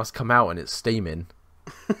 Like, it must come out and it's steaming.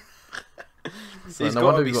 So he's no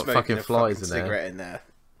got wonder to be we've got smoking fucking a flies fucking in there. cigarette in there.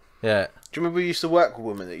 Yeah. Do you remember we used to work with a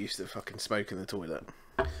woman that used to fucking smoke in the toilet?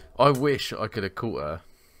 I wish I could have caught her.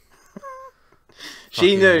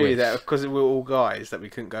 She Fucking knew wish. that because we were all guys that we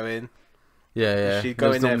couldn't go in. Yeah, yeah. She'd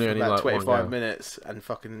go There's in there normally for only, about like, one 25 girl. minutes and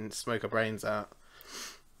fucking smoke her brains out.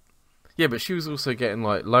 Yeah, but she was also getting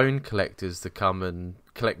like loan collectors to come and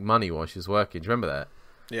collect money while she was working. Do you remember that?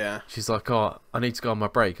 Yeah. She's like, oh, I need to go on my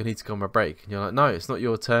break. I need to go on my break. And you're like, no, it's not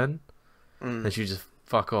your turn. Then she just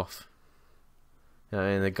fuck off. You know,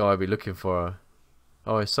 and the guy would be looking for her.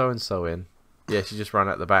 Oh, is so-and-so in? Yeah, she just ran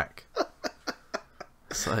out the back.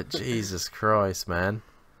 It's like, Jesus Christ, man.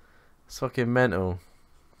 It's fucking mental.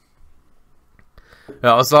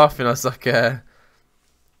 I was laughing. I was like,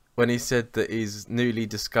 when he said that he's newly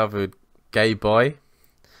discovered gay bi,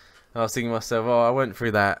 I was thinking to myself, oh, I went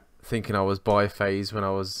through that thinking I was bi phase when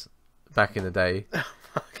I was back in the day.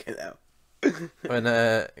 Fucking hell. When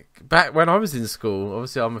back when I was in school,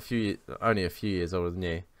 obviously I'm only a few years older than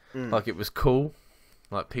you. Like, it was cool.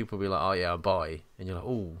 Like, people would be like, oh yeah, I'm bi, and you're like,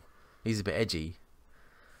 oh, he's a bit edgy.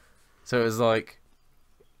 So it was like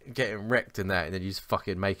getting wrecked in that, and then you just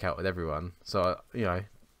fucking make out with everyone. So, you know,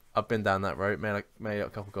 I've been down that road, made a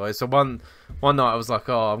couple guys. So one night I was like,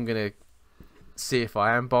 oh, I'm gonna see if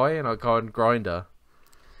I am bi, and I go on Grindr.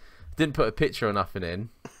 Didn't put a picture or nothing in,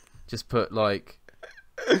 just put like,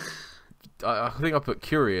 I think I put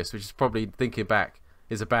curious, which is probably, thinking back,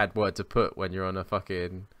 is a bad word to put when you're on a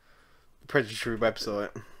fucking Predatory website.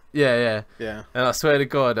 yeah. Yeah. And I swear to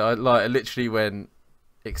God, I literally went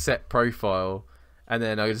accept profile, and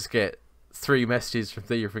then I just get 3 messages from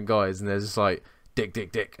 3 different guys, and they're just like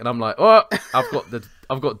dick, and I'm like, oh,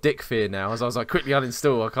 I've got dick fear now. So I was like, quickly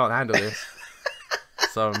uninstall. I can't handle this.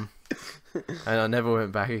 So, and I never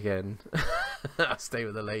went back again. I stay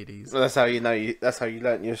with the ladies. Well, that's how you know that's how you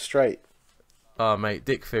learnt you're straight. Oh mate,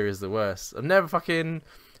 dick fear is the worst. I've never fucking.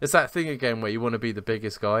 It's that thing again where you want to be the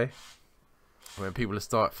biggest guy. When people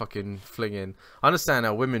start fucking flinging. I understand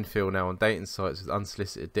how women feel now on dating sites with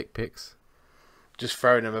unsolicited dick pics. Just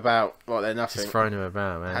throwing them about like they're nothing. Just throwing them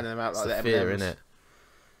about, man. Handing them out like it's the they're fear, M&Ms. innit?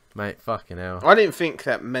 Mate, fucking hell. I didn't think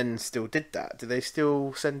that men still did that. Do they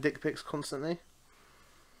still send dick pics constantly?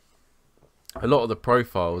 A lot of the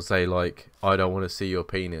profiles say like, I don't want to see your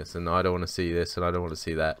penis, and I don't want to see this, and I don't want to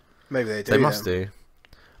see that. Maybe they do. They must do.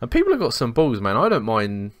 And people have got some balls, man. I don't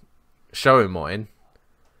mind showing mine,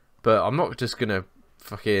 but I'm not just gonna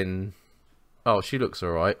fucking, oh, she looks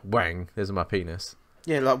alright, wang, there's my penis.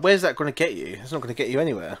 Yeah, like, where's that going to get you? It's not going to get you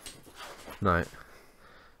anywhere. No.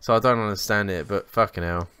 So I don't understand it, but fucking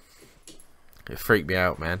hell. It freaked me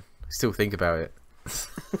out, man. I still think about it.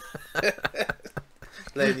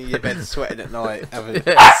 Laying in your bed sweating at night.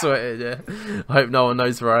 Yeah, sweating, yeah. I hope no one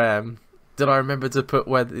knows where I am. Did I remember to put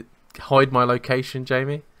hide my location,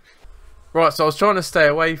 Jamie? Right, so I was trying to stay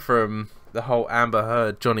away from the whole Amber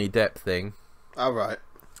Heard, Johnny Depp thing. Oh, right.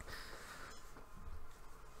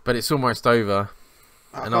 But it's almost over.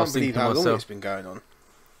 I and can't I was believe thinking how to long myself, it's been going on.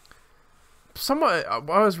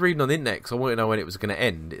 I was reading on the internet because I wanted to know when it was going to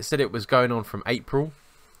end. It said it was going on from April.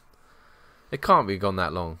 It can't be gone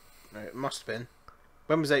that long. No, it must have been.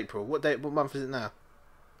 When was April? What date? What month is it now?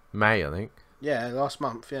 May, I think. Yeah, last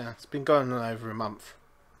month. Yeah, it's been going on over a month.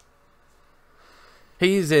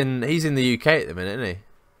 He's in the UK at the minute, isn't he?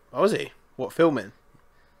 Oh, is he? What, filming?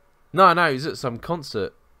 No, he's at some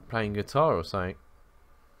concert playing guitar or something.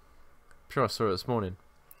 I'm sure I saw it this morning.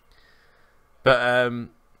 But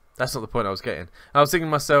that's not the point I was getting. I was thinking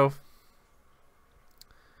to myself,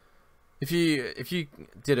 if you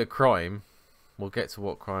did a crime, we'll get to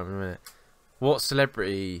what crime in a minute. What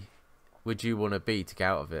celebrity would you want to be to get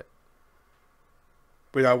out of it?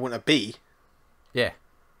 Would I want to be? Yeah.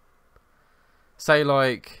 Say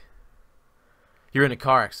like you're in a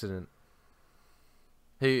car accident.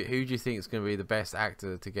 Who do you think is going to be the best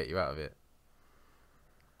actor to get you out of it?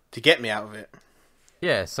 To get me out of it?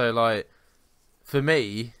 Yeah, so like for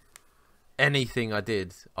me, anything I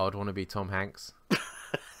did, I'd want to be Tom Hanks.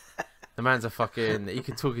 The man's a fucking, he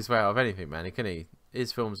can talk his way out of anything, man, can he?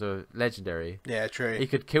 his films are legendary. Yeah, true. He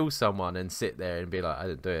could kill someone and sit there and be like, I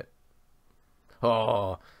didn't do it.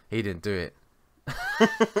 Oh, he didn't do it.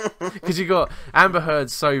 Because you got Amber Heard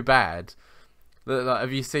so bad that, like,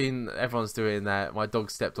 have you seen everyone's doing that? My dog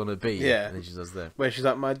stepped on a bee. Yeah. And then she does that. Where she's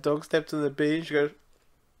like, my dog stepped on the bee. And she goes,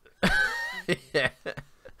 Yeah.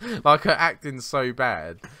 Like, her acting's so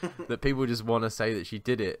bad that people just want to say that she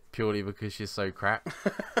did it purely because she's so crap.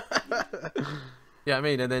 Yeah, I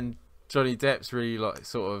mean, and then Johnny Depp's really, like,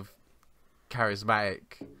 sort of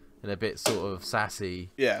charismatic and a bit sort of sassy.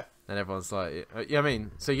 yeah. And everyone's like, yeah, I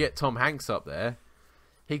mean, so you get Tom Hanks up there,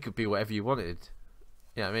 he could be whatever you wanted.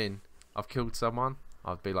 Yeah, I mean, I've killed someone,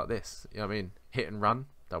 I'd be like this. You know what I mean? Hit and run,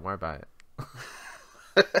 don't worry about it.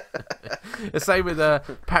 The same with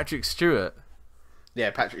Patrick Stewart. Yeah,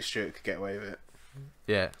 Patrick Stewart could get away with it.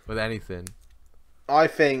 Yeah, with anything. I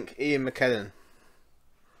think Ian McKellen.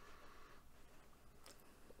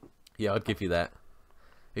 Yeah, I'd give you that.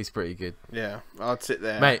 He's pretty good. Yeah, I'd sit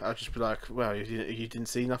there. Mate. I'd just be like, well, you didn't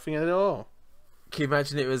see nothing at all. Can you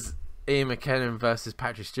imagine it was Ian McKellen versus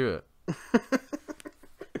Patrick Stewart?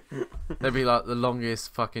 That'd be like the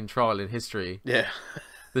longest fucking trial in history. Yeah.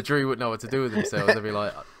 The jury wouldn't know what to do with themselves. They'd be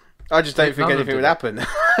like, I just don't think none of anything them would happen.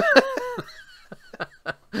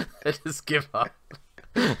 they just give up.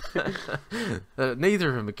 Neither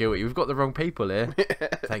of them are guilty. We've got the wrong people here.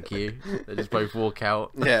 Thank you. They just both walk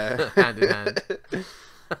out. Yeah. Hand in hand.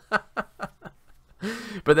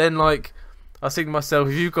 But then, like, I was thinking to myself,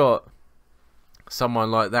 if you've got someone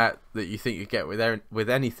like that you think you get with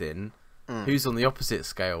anything, who's on the opposite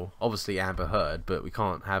scale? Obviously Amber Heard, but we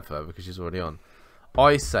can't have her because she's already on.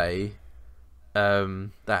 I say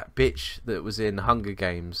that bitch that was in Hunger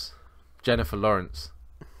Games, Jennifer Lawrence.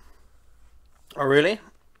 Oh, really?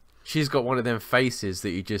 She's got one of them faces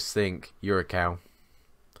that you just think, you're a cow.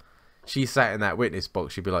 She sat in that witness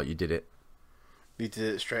box, she'd be like, you did it. You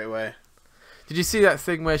did it straight away. Did you see that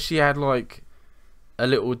thing where she had, like, a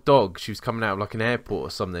little dog? She was coming out of, like, an airport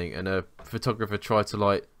or something, and a photographer tried to,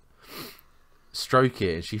 like, stroke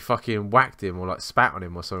it, and she fucking whacked him or, like, spat on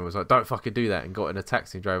him or something. It was like, don't fucking do that, and got in a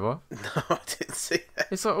taxi and drove off. No, I didn't see that.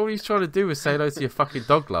 It's like, all he's trying to do is say hello to your fucking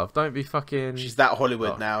dog, love. Don't be fucking... She's that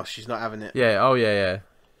Hollywood now. She's not having it. Yeah, oh, yeah.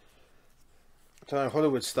 I don't know,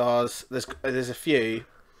 Hollywood stars. There's a few.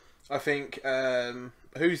 I think,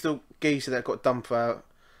 who's the geezer that got dumped for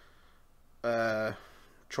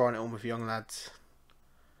trying it on with young lads?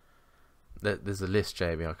 There's a list,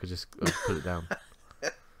 Jamie. I could just put it down.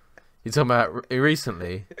 You're talking about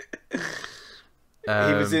recently? He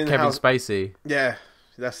was in Kevin Spacey. Yeah,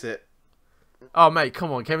 that's it. Oh, mate,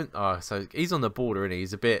 come on, Kevin. Oh, so he's on the border, isn't he?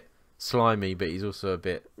 He's a bit slimy, but he's also a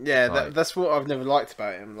bit... Yeah, like... that's what I've never liked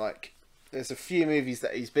about him. Like, there's a few movies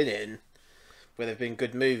that he's been in where they've been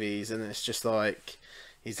good movies, and it's just like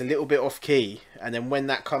he's a little bit off key. And then when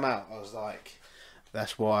that come out, I was like,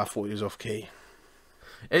 that's why I thought he was off key.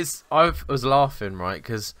 I was laughing, right?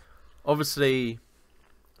 Because obviously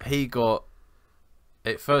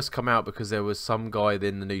it first come out because there was some guy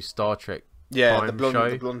in the new Star Trek the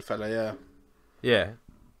show. blonde fella, yeah. Yeah.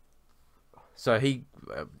 So he,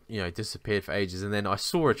 disappeared for ages, and then I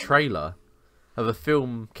saw a trailer of a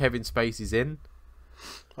film Kevin Spacey's in.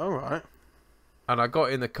 All right. And I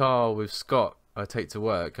got in the car with Scott, I take to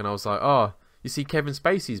work, and I was like, oh, you see Kevin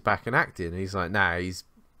Spacey's back and acting? And he's like, nah, he's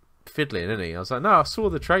fiddling, isn't he? I was like, no, I saw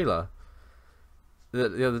the trailer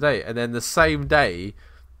the other day. And then the same day,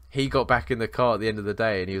 he got back in the car at the end of the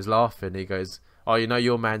day, and he was laughing. He goes, oh, you know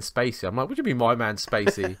your man Spacey? I'm like, what do you mean my man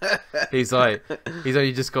Spacey? He's like, he's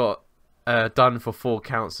only just got done for 4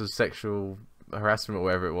 counts of sexual harassment or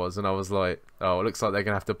whatever it was. And I was like, oh, it looks like they're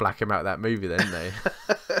going to have to black him out of that movie then, don't they?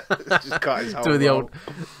 Just cut his whole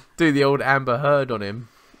do the old Amber Heard on him.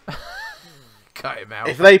 Cut him out.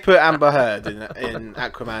 If they put Amber Heard in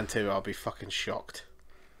Aquaman 2, I'll be fucking shocked.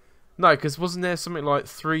 No, because wasn't there something like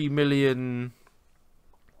 3 million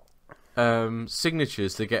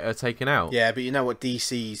signatures to get her taken out? Yeah, but you know what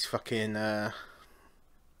DC's fucking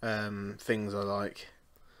things are like.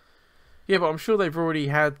 Yeah, but I'm sure they've already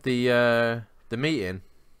had the meeting.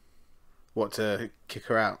 What, to kick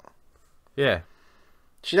her out? Yeah.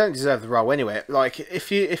 She don't deserve the role anyway. Like, if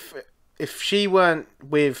she weren't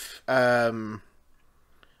with Johnny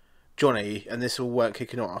and this all weren't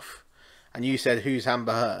kicking off, and you said who's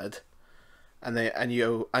Amber Heard, and then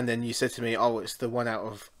you said to me, oh, it's the one out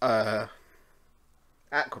of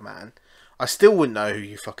Aquaman, I still wouldn't know who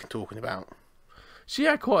you're fucking talking about. She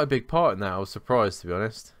had quite a big part in that. I was surprised, to be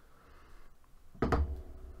honest.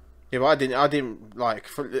 Yeah, but I didn't like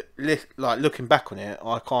looking back on it.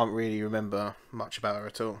 I can't really remember much about her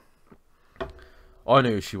at all. I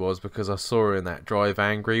knew who she was because I saw her in that Drive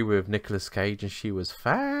Angry with Nicolas Cage, and she was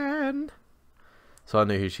fan. So I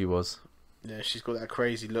knew who she was. Yeah, she's got that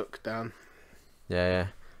crazy look, Dan. Yeah, yeah.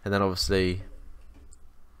 And then obviously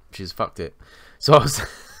she's fucked it. So I was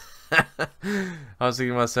I was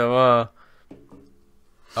thinking to myself,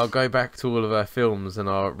 I'll go back to all of her films and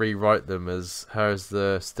I'll rewrite them as her as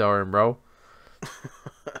the starring role.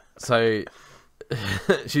 So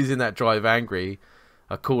she's in that Drive Angry.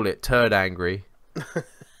 I call it Turd Angry.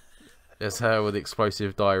 It's her with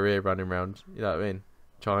explosive diarrhea running around, you know what I mean?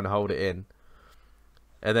 Trying to hold it in.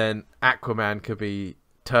 And then Aquaman could be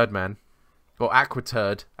Turd Man. Or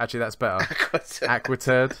Aquaturd. Actually, that's better.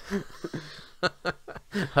 Aquaturd.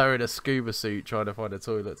 Her in a scuba suit trying to find a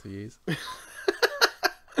toilet to use.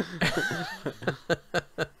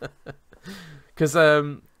 Because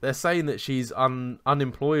they're saying that she's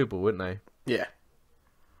unemployable, wouldn't they? Yeah.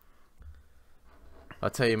 I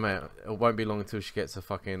tell you, mate, it won't be long until she gets a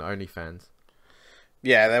fucking OnlyFans.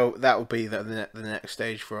 Yeah, that will be the next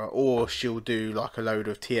stage for her. Or she'll do like a load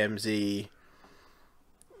of TMZ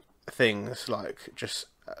things, like just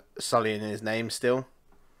sullying his name still.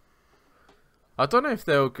 I don't know if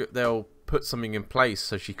they'll put something in place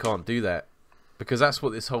so she can't do that, because that's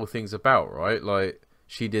what this whole thing's about, right? Like,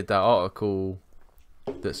 she did that article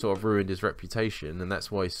that sort of ruined his reputation, and that's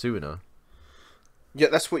why he's suing her. Yeah,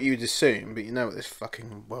 that's what you'd assume, but you know what this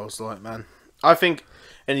fucking world's like, man. I think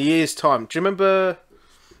in a year's time, do you remember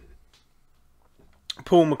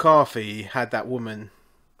Paul McCarthy had that woman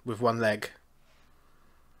with one leg?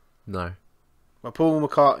 No. Well, Paul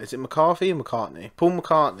McCartney, is it McCarthy or McCartney? Paul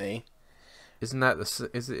McCartney. Isn't that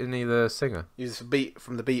isn't he the singer? He's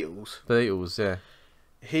from the Beatles. The Beatles, yeah.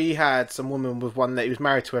 He had some woman with one leg. He was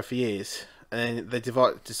married to her for years, and then they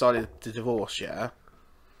decided to divorce, yeah?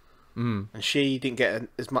 Mm. And she didn't get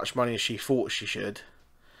as much money as she thought she should.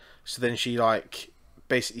 So then she, like,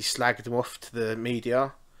 basically slagged him off to the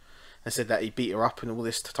media and said that he beat her up and all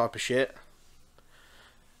this type of shit.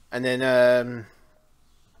 And then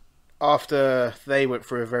after they went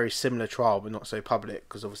through a very similar trial, but not so public,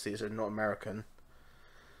 because obviously it's not American.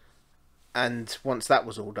 And once that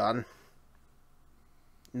was all done,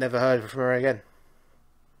 never heard from her again.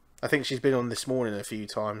 I think she's been on this morning a few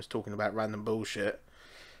times talking about random bullshit,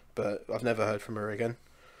 but I've never heard from her again.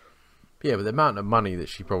 Yeah, but the amount of money that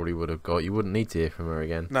she probably would have got, you wouldn't need to hear from her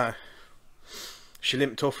again. No. She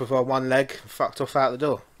limped off with her one leg and fucked off out the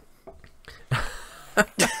door.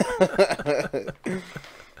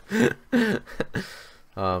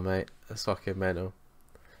 Oh, mate, that's fucking mental.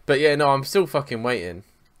 But yeah, no, I'm still fucking waiting.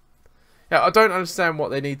 Yeah, I don't understand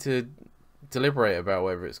what they need to deliberate about,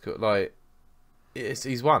 whether it's like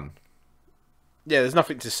he's won. Yeah, there's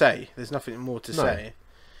nothing to say. There's nothing more to say.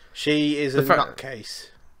 She is a nutcase.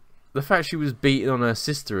 The fact she was beating on her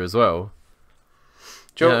sister as well.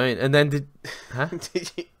 Do you know what I mean? And then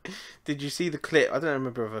did you see the clip? I don't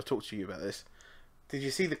remember if I talked to you about this. Did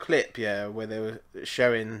you see the clip? Yeah, where they were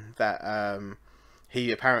showing that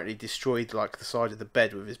he apparently destroyed like the side of the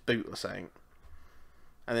bed with his boot or something.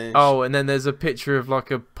 And then and then there's a picture of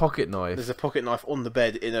like a pocket knife. There's a pocket knife on the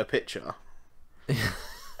bed in her picture.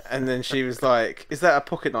 And then she was like, "Is that a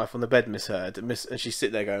pocket knife on the bed, Miss Heard?" And she's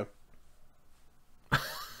sitting there going,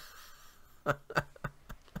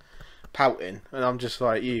 pouting, and I'm just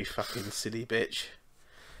like, "You fucking silly bitch."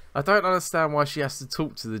 I don't understand why she has to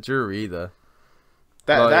talk to the jury either.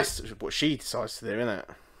 That's what she decides to do, isn't it?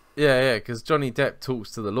 Yeah, because Johnny Depp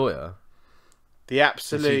talks to the lawyer. The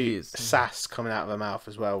absolute sass coming out of her mouth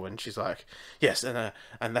as well when she's like, "Yes, and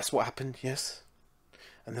that's what happened, yes."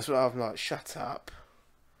 And that's what I'm like, shut up.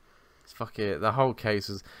 Fuck it. The whole case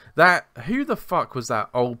was that. Who the fuck was that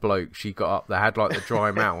old bloke she got up that had like the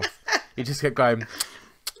dry mouth? He just kept going.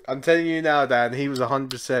 I'm telling you now, Dan. He was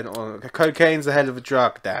 100% on. Cocaine's a hell of a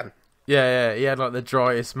drug, Dan. Yeah. He had like the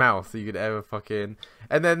driest mouth you could ever fucking.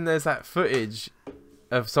 And then there's that footage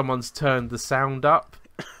of someone's turned the sound up,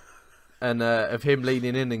 and of him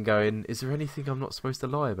leaning in and going, "Is there anything I'm not supposed to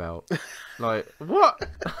lie about?" Like what?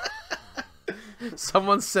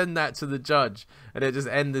 Someone send that to the judge and it just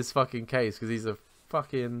end this fucking case because he's a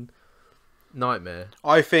fucking nightmare.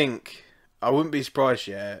 I think I wouldn't be surprised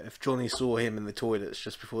if Johnny saw him in the toilets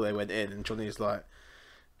just before they went in, and Johnny was like,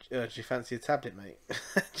 "Do you fancy a tablet, mate?"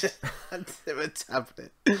 Just hand him a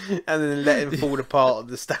tablet and then let him fall apart on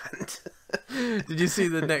the stand. Did you see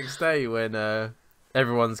the next day when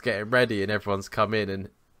everyone's getting ready and everyone's come in and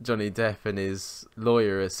Johnny Depp and his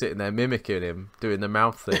lawyer are sitting there mimicking him, doing the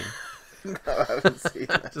mouth thing? No, I haven't seen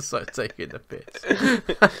that. Just like taking the piss.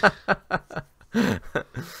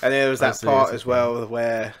 And there was that part as well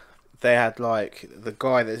where they had like the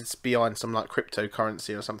guy that's behind some like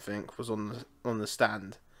cryptocurrency or something was on the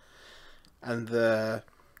stand, and the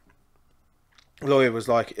lawyer was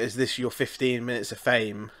like, "Is this your 15 minutes of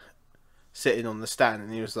fame?" Sitting on the stand,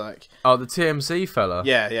 and he was like, "Oh, the TMZ fella."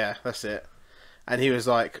 Yeah, that's it. And he was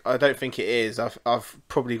like, "I don't think it is. I've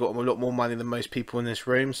probably got a lot more money than most people in this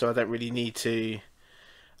room, so I don't really need to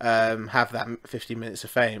have that 15 minutes of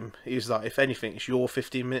fame." He was like, "If anything, it's your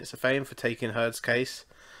 15 minutes of fame for taking Heard's case."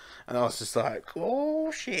 And I was just like,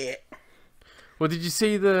 "Oh shit." Well, did you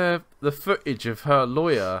see the footage of her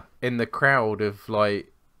lawyer in the crowd of like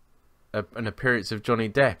an appearance of Johnny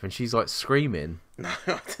Depp, and she's like screaming, No,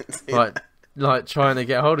 I didn't see like that. like trying to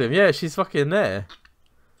get hold of him. Yeah, she's fucking there.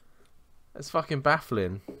 That's fucking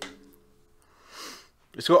baffling.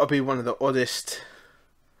 It's got to be one of the oddest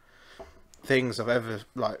things I've ever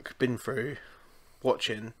like been through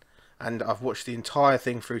watching, and I've watched the entire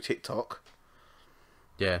thing through TikTok.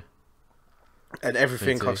 Yeah. And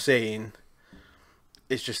everything I've seen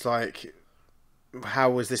is just like, how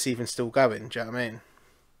was this even still going? Do you know what I mean?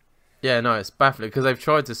 Yeah, no, it's baffling because they've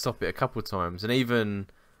tried to stop it a couple of times, and even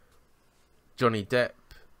Johnny Depp,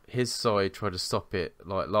 his side tried to stop it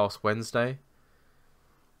like last Wednesday.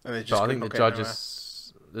 And they just but I think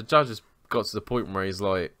the judges got to the point where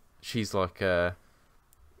she's like,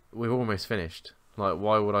 we've almost finished. Like,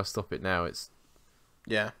 why would I stop it now?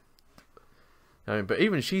 Yeah. I mean, but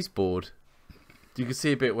even she's bored. You can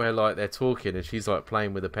see a bit where like they're talking and she's like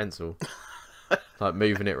playing with a pencil, like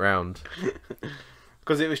moving it round.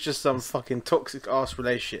 Because it was just some fucking toxic ass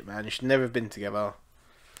relationship, man. You should never have been together.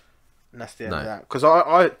 And that's the end of that. Because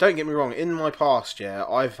I don't get me wrong, in my past, yeah,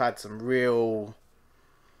 I've had some real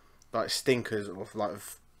like stinkers of like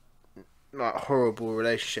horrible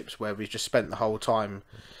relationships where we just spent the whole time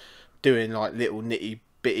doing like little nitty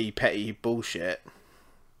bitty petty bullshit.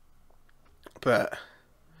 But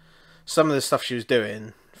some of the stuff she was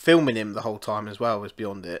doing, filming him the whole time as well, was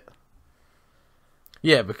beyond it.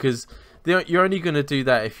 Yeah, because you're only going to do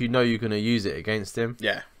that if you know you're going to use it against him.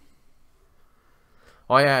 Yeah.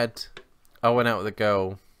 I went out with a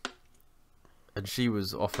girl, and she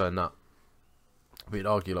was off her nut. We'd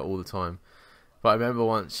argue like all the time. But I remember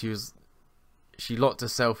once she locked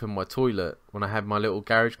herself in my toilet when I had my little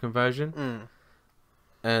garage conversion.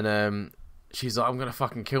 And she's like, "I'm going to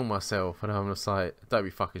fucking kill myself." And I'm just like, "Don't be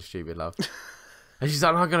fucking stupid, love." And she's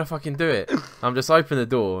like, "I'm going to fucking do it." I'm just open the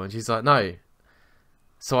door, and she's like, "No."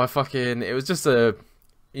 So it was just the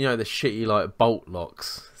shitty like bolt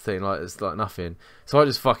locks thing, like it's like nothing. So I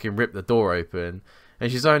just fucking ripped the door open,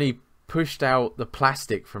 and she's only pushed out the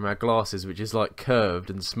plastic from her glasses, which is like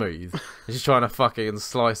curved and smooth. And she's trying to fucking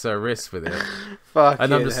slice her wrist with it.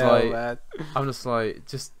 And I'm just like,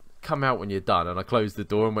 just come out when you're done. And I closed the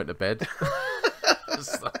door and went to bed.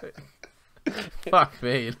 Just like, fuck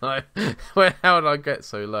me, like, how did I get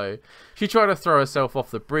so low? She tried to throw herself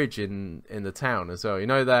off the bridge in the town as well. You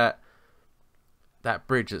know that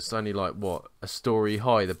bridge that's only like what, a story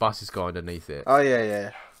high? The buses go underneath it. Oh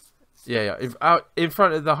yeah. Out in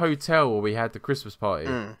front of the hotel where we had the Christmas party.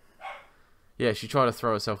 Yeah, she tried to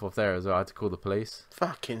throw herself off there as well. I had to call the police.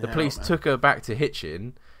 Fucking the police took her back to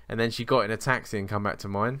Hitchin, and then she got in a taxi and come back to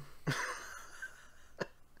mine.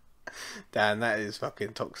 Damn, that is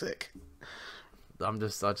fucking toxic. I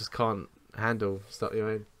just can't handle stuff. You know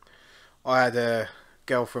what I mean? I had a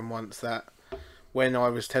girlfriend once that when I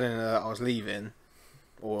was telling her that I was leaving,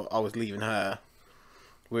 or I was leaving her,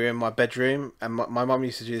 we were in my bedroom, and my mum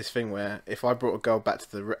used to do this thing where if I brought a girl back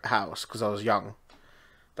to the house because I was young,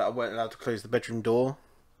 that I weren't allowed to close the bedroom door,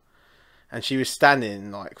 and she was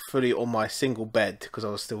standing like fully on my single bed because I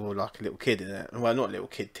was still like a little kid in it. Well, not a little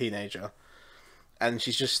kid, teenager, and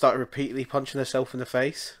she just started repeatedly punching herself in the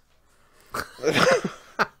face.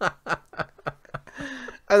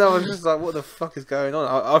 And I was just like, what the fuck is going on?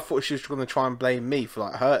 I thought she was going to try and blame me for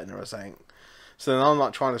like hurting her or something. So then I'm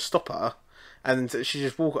like trying to stop her, and she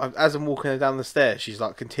just as I'm walking her down the stairs, she's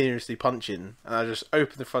like continuously punching, and I just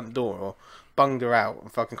opened the front door or bunged her out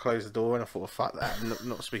and fucking closed the door, and I thought, fuck that, I'm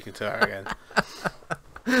not speaking to her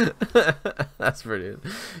again. That's brilliant.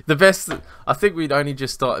 The best, I think we'd only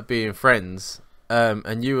just started being friends,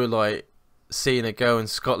 and you were like seeing a girl in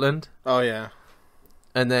Scotland. Oh yeah.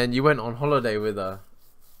 And then you went on holiday with her.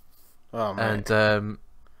 Oh man. And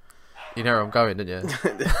you know where I'm going, didn't you?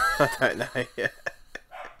 I don't know. Yeah.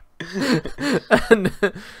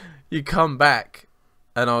 And you come back,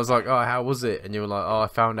 and I was like, "Oh, how was it?" And you were like, "Oh, I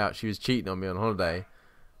found out she was cheating on me on holiday." And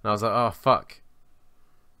I was like, "Oh, fuck."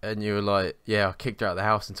 And you were like, "Yeah, I kicked her out of the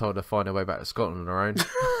house and told her to find her way back to Scotland on her own."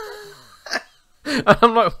 And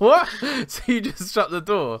I'm like, "What?" So you just shut the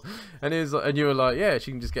door, and he was like, and you were like, "Yeah,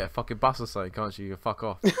 she can just get a fucking bus or something, can't she? You can fuck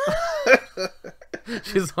off."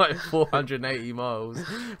 She's like 480 miles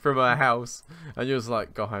from her house, and you're just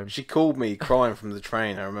like, go home. She called me crying from the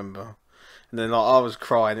train, I remember. And then like I was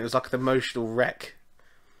crying. It was like an emotional wreck.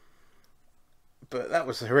 But that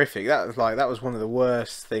was horrific. That was one of the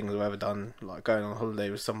worst things I've ever done. Like going on holiday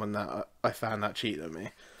with someone that I found out cheated on me.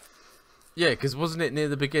 Yeah, because wasn't it near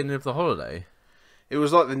the beginning of the holiday? It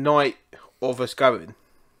was like the night of us going.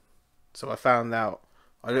 So I found out.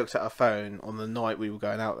 I looked at her phone on the night we were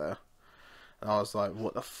going out there, and I was like,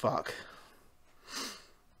 "What the fuck?"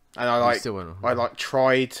 And I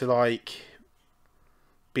tried to like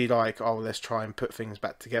be like, "Oh, let's try and put things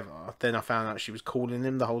back together." Then I found out she was calling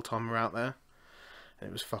him the whole time we were out there.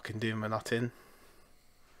 It was fucking doing my nut in.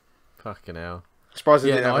 Fucking hell. Surprised I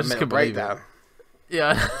didn't have a mental breakdown.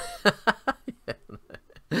 Yeah.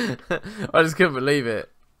 I just couldn't believe it.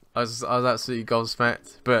 I was absolutely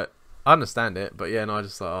gobsmacked. But I understand it. But yeah, no, I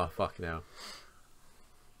just like, oh, fucking hell.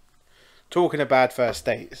 Talking of bad first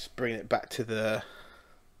dates, bringing it back to the...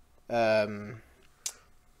 I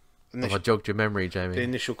jogged your memory, Jamie. The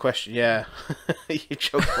initial question, yeah. You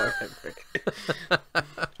jogged my memory.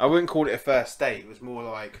 I wouldn't call it a first date. It was more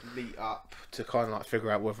like meet up to kind of like figure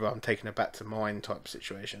out whether I'm taking her back to mine type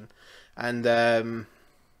situation. And it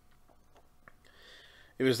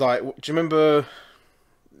was like, do you remember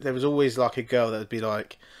there was always like a girl that would be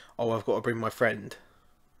like, oh, I've got to bring my friend.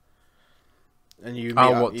 And you meet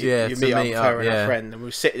up with her and her friend. And we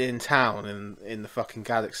were sitting in town in the fucking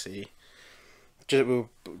Galaxy. We were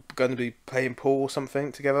going to be playing pool or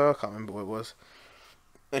something together. I can't remember what it was.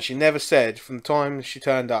 And she never said, from the time she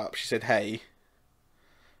turned up, she said, hey.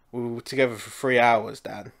 We were together for 3 hours,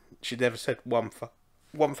 Dan. She never said one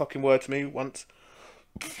fucking word to me once.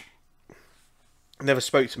 Never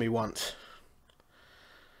spoke to me once.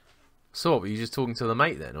 So what, were you just talking to the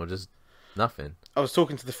mate then, or just nothing? I was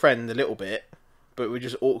talking to the friend a little bit, but we were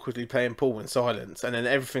just awkwardly playing pool in silence. And then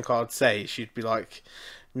everything I'd say, she'd be like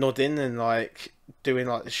nodding and like doing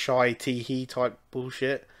like the shy tee-hee type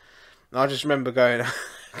bullshit. And I just remember going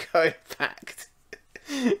back,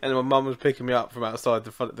 and my mum was picking me up from outside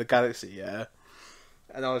the front of the Galaxy, yeah.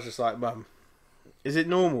 And I was just like, Mum, is it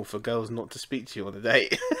normal for girls not to speak to you on a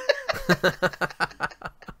date?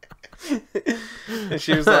 And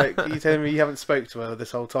she was like, are you telling me you haven't spoke to her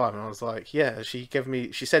this whole time? And I was like, yeah. She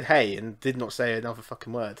said hey and did not say another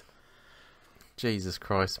fucking word. Jesus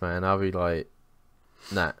Christ, man. I'll be like,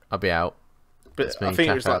 nah, I'll be out. But I think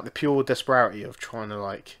it was like the pure desperation of trying to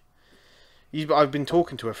like... I've been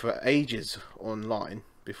talking to her for ages online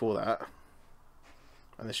before that.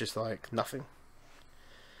 And it's just like nothing.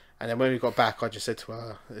 And then when we got back, I just said to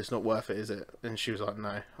her, it's not worth it, is it? And she was like,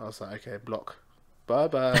 no. I was like, okay, block.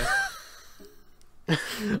 Bye-bye.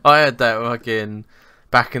 I had that fucking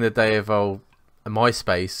back in the day of old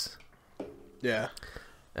MySpace. Yeah.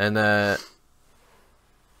 And I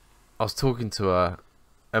was talking to her,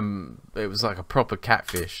 and it was like a proper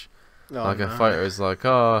catfish. Oh, like no. a photo was like,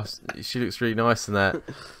 oh, she looks really nice and that.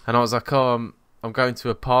 And I was like, oh, I'm going to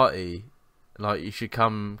a party. Like, you should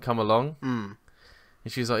come along. Mm.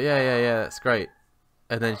 And she was like, yeah, that's great.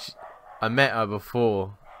 And then I met her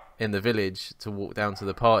before in the village to walk down to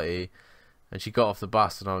the party. And she got off the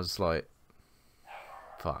bus and I was like,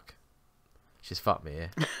 fuck. She's fucked me here.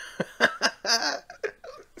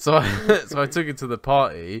 So I took her to the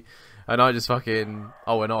party and I just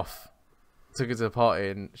I went off. Took her to the party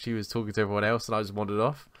and she was talking to everyone else and I just wandered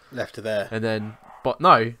off. Left her there. And then, but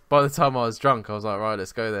no, by the time I was drunk, I was like, right,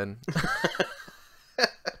 let's go then.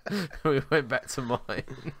 We went back to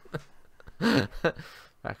mine.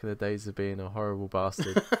 Back in the days of being a horrible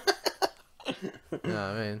bastard.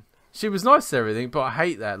 I mean, she was nice and everything, but I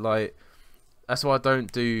hate that. Like, that's why I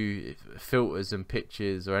don't do filters and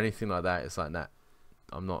pictures or anything like that. It's like, nah,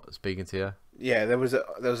 I'm not speaking to you. Yeah, there was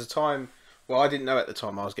a time. Well, I didn't know at the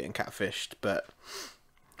time I was getting catfished, but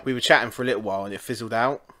we were chatting for a little while and it fizzled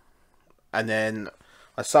out. And then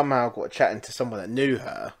I somehow got chatting to someone that knew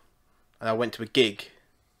her, and I went to a gig.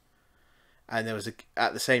 And there was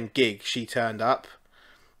at the same gig, she turned up,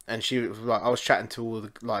 and she was like, I was chatting to all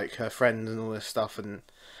the, like, her friends and all this stuff, and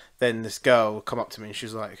then this girl come up to me and she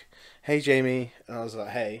was like, "Hey Jamie," and I was like,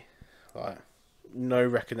 "Hey," like, no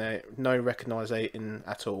recognising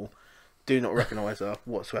at all, do not recognise her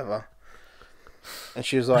whatsoever. And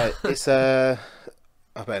she was like, "It's I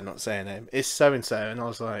better not say her name. It's so and so," and I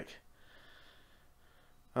was like,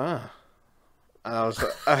 "Ah," and I was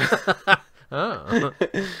like, Oh.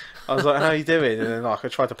 I was like, "How are you doing?" And then like I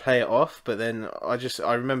tried to play it off, but then I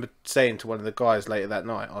remember saying to one of the guys later that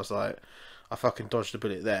night, I was like, I fucking dodged a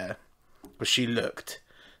bullet there, but she looked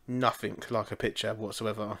nothing like a picture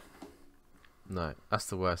whatsoever. No, that's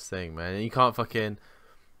the worst thing, man. You can't fucking...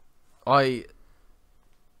 obviously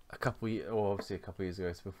a couple of years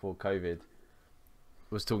ago, so before COVID,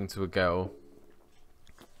 was talking to a girl,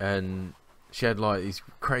 and she had like these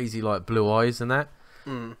crazy like blue eyes and that,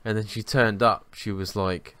 and then she turned up. She was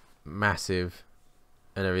like massive,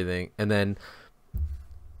 and everything, and then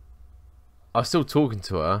I was still talking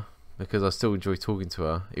to her because I still enjoy talking to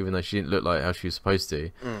her, even though she didn't look like how she was supposed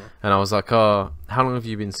to. And I was like, "Oh, how long have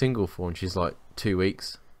you been single for?" And she's like, 2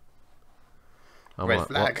 weeks. I'm Red like,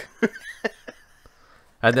 flag.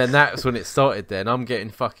 And then that's when it started. Then I'm getting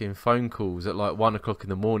fucking phone calls at like 1 o'clock in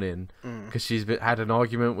the morning because had an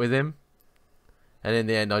argument with him. And in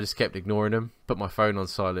the end, I just kept ignoring him. Put my phone on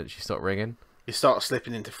silent. She stopped ringing. You start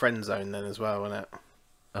slipping into friend zone then as well, innit?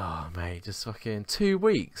 Oh, mate, just fucking 2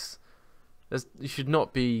 weeks. You should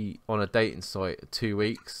not be on a dating site 2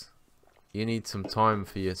 weeks. You need some time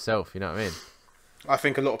for yourself, you know what I mean? I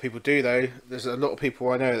think a lot of people do, though. There's a lot of people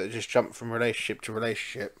I know that just jump from relationship to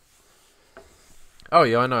relationship. Oh,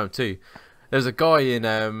 yeah, I know him too. There's a guy in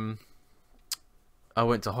I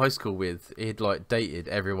went to high school with. He'd like dated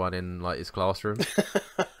everyone in like his classroom.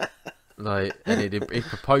 And he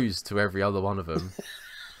proposed to every other one of them.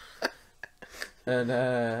 And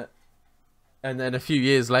then a few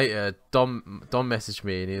years later, Dom messaged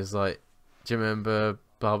me and he was like, "Do you remember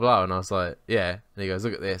blah blah?" And I was like, "Yeah." And he goes,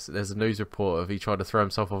 "Look at this. There's a news report of he tried to throw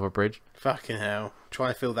himself off a bridge." Fucking hell.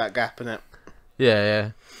 Trying to fill that gap, innit?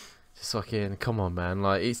 Yeah. Just fucking, come on, man.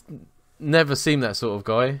 Like, he's never seemed that sort of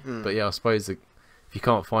guy. But yeah, I suppose that if you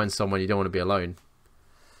can't find someone, you don't want to be alone.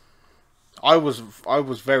 I was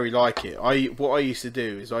very like it. What I used to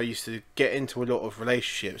do is I used to get into a lot of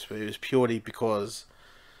relationships, but it was purely because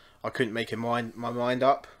I couldn't make my mind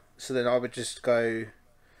up. So then I would just go,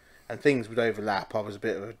 and things would overlap. I was a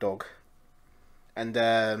bit of a dog, and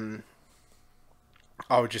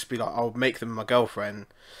I would just be like, I would make them my girlfriend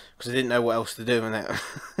because I didn't know what else to do in it.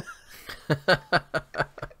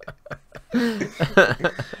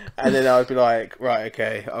 And then I'd be like, right,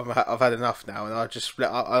 okay, I've had enough now, and I'd just split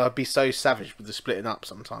up. I'd be so savage with the splitting up.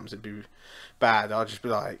 Sometimes it'd be bad. I'd just be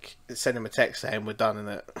like, send him a text saying we're done in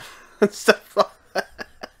it, and stuff like that.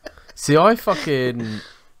 See, I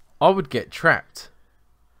would get trapped.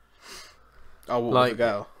 Oh, what, like, with a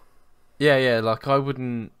girl? Yeah. Like I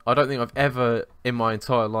don't think I've ever in my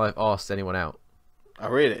entire life asked anyone out. Oh,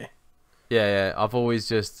 really? Yeah. I've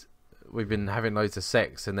always we've been having loads of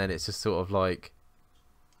sex, and then it's just sort of like,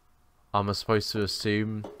 I'm supposed to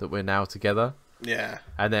assume that we're now together. Yeah.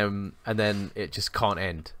 And then it just can't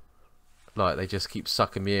end. Like, they just keep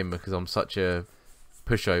sucking me in because I'm such a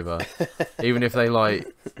pushover. Even if they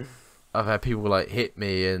like, I've had people like hit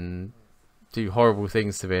me and do horrible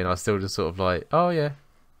things to me, and I still just sort of like, oh yeah.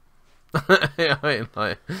 I mean,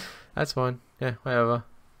 like, that's fine. Yeah, whatever.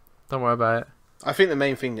 Don't worry about it. I think the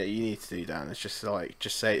main thing that you need to do, Dan, is just say,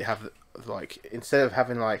 instead of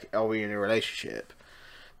having like, are we in a relationship,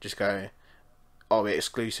 just go, are we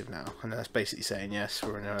exclusive now? And that's basically saying, yes,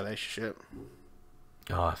 we're in a relationship.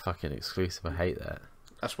 Oh, fucking exclusive. I hate that.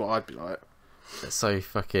 That's what I'd be like. It's so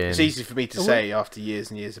fucking... It's easy for me to say after years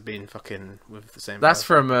and years of being fucking with the same That's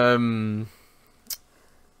person. From,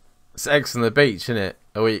 it's Eggs on the Beach, isn't it?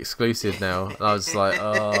 Are we exclusive now? And I was like,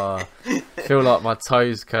 oh, I feel like my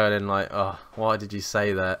toes curling, like, oh, why did you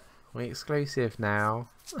say that? Are we exclusive now?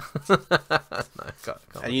 No, can't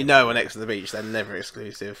and you know, on X on the Beach, they're never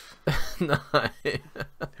exclusive. No.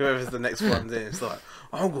 Whoever's the next one's in, it's like,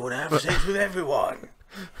 I'm going to have sex with everyone.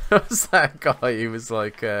 What's that guy who was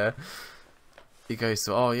like, he goes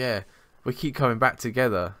to, oh yeah, we keep coming back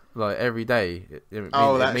together, like, every day.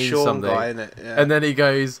 That means Sean something. guy, innit? Yeah. And then he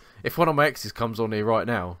goes, if one of my exes comes on here right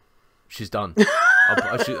now, she's done.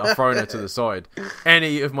 I've thrown her to the side.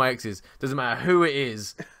 Any of my exes, doesn't matter who it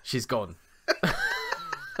is, she's gone.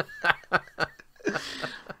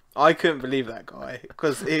 I couldn't believe that guy,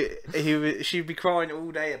 because she'd be crying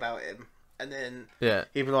all day about him, and then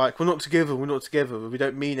he'd be like, we're not together, we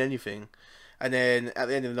don't mean anything, and then at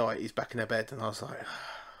the end of the night he's back in her bed, and I was like,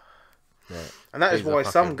 yeah. And that is why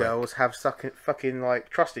some girls have fucking like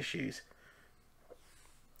trust issues.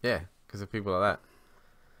 Yeah, because of people like that.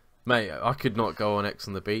 Mate, I could not go on X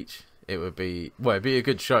on the Beach. It'd be a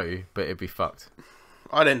good show, but it'd be fucked.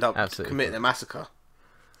 I'd end up committing a massacre.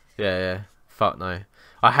 Yeah. Fuck no.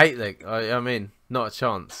 I hate that. I mean, not a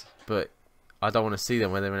chance. But I don't want to see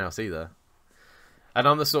them with anyone else either. And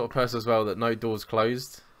I'm the sort of person as well that no doors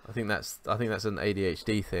closed. I think that's an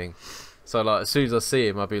ADHD thing. So like, as soon as I see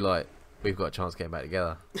him, I'll be like, we've got a chance getting back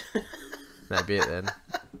together. That'd be it then.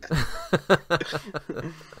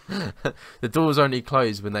 The doors only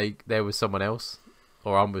close when they're with someone else,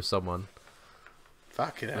 or I'm with someone.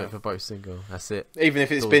 Fucking hell. If we're both single, that's it. Even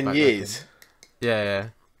if it's been years. Yeah.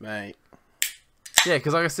 Mate. Yeah,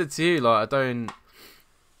 because like I said to you, like I don't.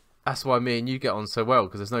 That's why me and you get on so well,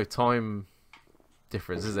 because there's no time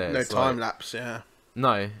difference, is there? No It's time like, lapse, yeah.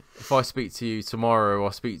 No, if I speak to you tomorrow or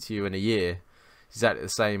I speak to you in a year, it's exactly the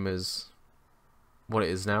same as what it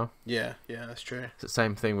is now. Yeah, that's true. It's the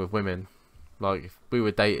same thing with women. Like, if we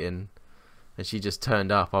were dating and she just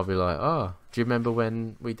turned up, I'll be like, oh, do you remember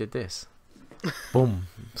when we did this? Boom.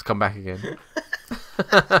 Let's come back again.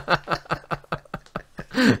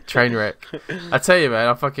 Train wreck. I tell you, man,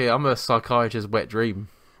 I'm a psychiatrist's wet dream.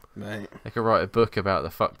 Mate. I could write a book about the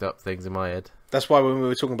fucked up things in my head. That's why when we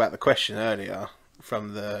were talking about the question earlier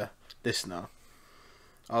from the listener,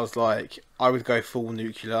 I was like, I would go full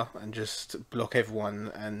nuclear and just block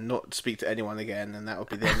everyone and not speak to anyone again, and that would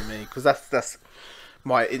be the end of me. Because that's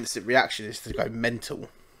my instant reaction, is to go mental.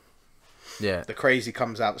 Yeah. The crazy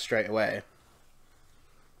comes out straight away.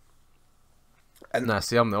 And Nah,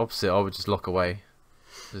 see, I'm the opposite. I would just lock away.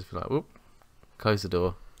 Just be like, whoop, close the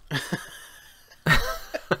door.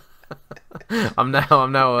 I'm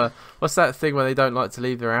now. What's that thing where they don't like to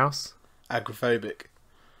leave their house? agoraphobic.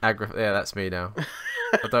 Yeah, that's me now.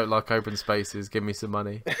 I don't like open spaces. Give me some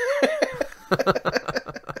money.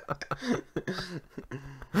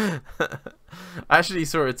 I actually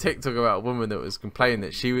saw a TikTok about a woman that was complaining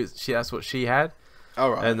that that's what she had.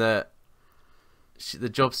 All right. And that the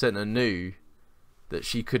job centre knew that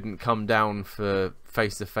she couldn't come down for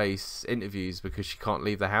face-to-face interviews because she can't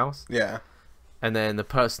leave the house. Yeah. And then the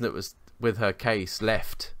person that was with her case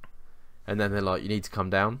left, and then they're like, you need to come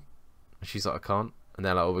down, and she's like, I can't. And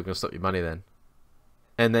they're like, oh, we're going to stop your money then.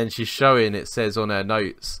 And then she's showing, it says on her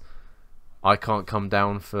notes, I can't come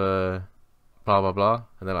down for blah blah blah,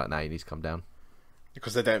 and they're like, no, you need to come down.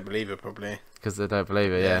 Because they don't believe it, probably. Because they don't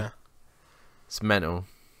believe it. Yeah. It's mental.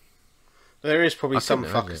 There is probably some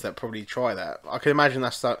couldn't imagine fuckers that probably try that. I can imagine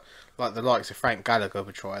that's like the likes of Frank Gallagher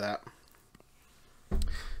would try that.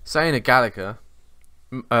 Saying of Gallagher,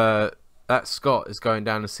 that Scott is going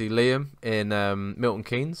down to see Liam in Milton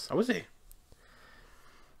Keynes. Oh, was he?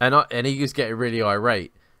 And he was getting really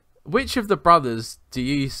irate. Which of the brothers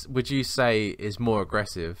would you say is more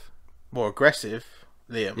aggressive? More aggressive?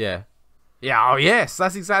 Liam. Yeah. Yeah, oh yes,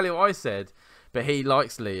 that's exactly what I said. But he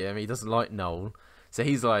likes Liam, he doesn't like Noel. So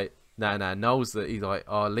he's like, no, Noel's he's like,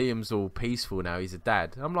 oh, Liam's all peaceful now, he's a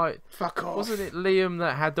dad. I'm like, fuck off. Wasn't it Liam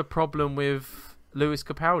that had the problem with Lewis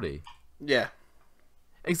Capaldi? Yeah.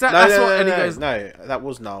 Exactly. No, that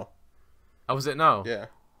was Noel. Oh, was it Noel? Yeah.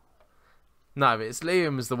 No, but it's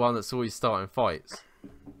Liam's the one that's always starting fights.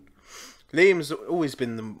 Liam's always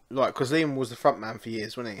been because Liam was the front man for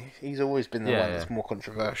years, wasn't he? He's always been the one that's more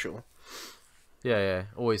controversial. Yeah.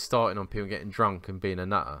 Always starting on people getting drunk and being a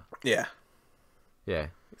nutter. Yeah. Yeah.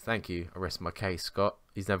 Thank you. I rest my case, Scott.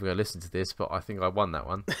 He's never going to listen to this, but I think I won that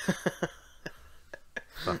one.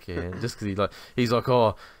 Fucking just because he's like,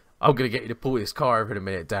 oh, I'm going to get you to pull this car over in a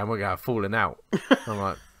minute, Dan. We're going to have fallen out. I'm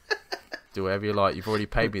like, do whatever you like. You've already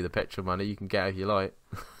paid me the petrol money. You can get out if you like.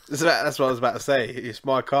 That's what I was about to say. It's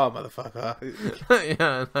my car, motherfucker.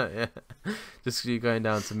 Yeah. Just 'cause you're going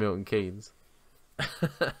down to Milton Keynes.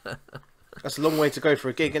 That's a long way to go for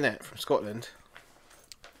a gig, isn't it? From Scotland.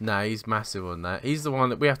 Nah, he's massive on that. He's the one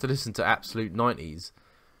that we have to listen to Absolute 90s.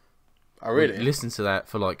 Oh, really? We listened to that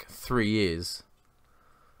for like 3 years.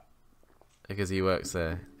 Because he works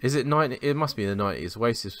there. Is it 90? It must be the 90s.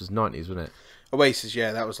 Oasis was 90s, wasn't it? Oasis,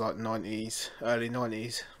 yeah, that was like 90s, early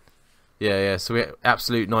 90s. Yeah. So we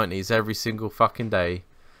Absolute 90s every single fucking day.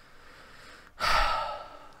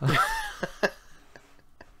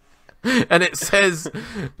 And it says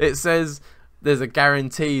there's a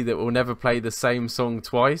guarantee that we'll never play the same song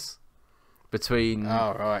twice between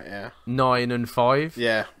 9 and 5.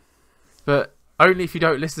 Yeah. But only if you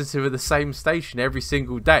don't listen to the same station every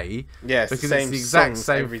single day. Yeah, because it's the exact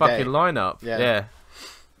same fucking lineup. Yeah.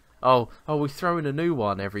 Oh, we throw in a new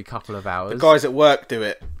one every couple of hours. The guys at work do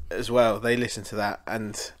it as well. They listen to that,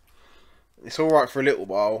 and it's all right for a little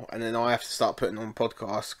while, and then I have to start putting on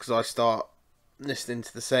podcasts because I start listening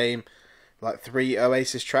to the same, like 3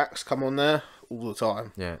 Oasis tracks come on there all the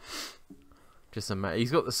time. Yeah. Just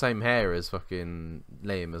he's got the same hair as fucking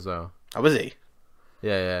Liam as well. Oh, is he?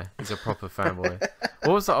 Yeah. He's a proper fanboy.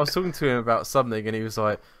 What was that? I was talking to him about something, and he was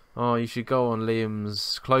like, oh, you should go on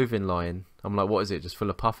Liam's clothing line. I'm like, what is it? Just full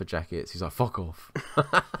of puffer jackets? He's like, fuck off.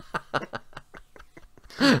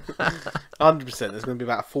 100%. There's going to be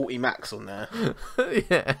about 40 Macs on there.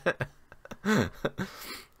 Yeah.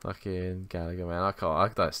 Fucking Gallagher, man. I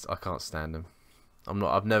can't stand him.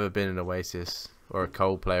 I've never been an Oasis or a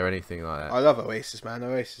Coldplay or anything like that. I love Oasis, man.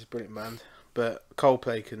 Oasis is a brilliant band. But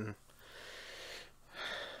Coldplay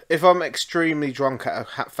if I'm extremely drunk at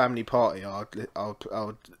a family party, I'll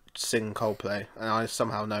sing Coldplay, and I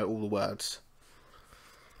somehow know all the words.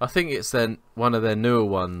 I think it's then one of their newer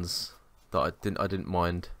ones that I didn't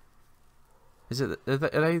mind. Is it? Are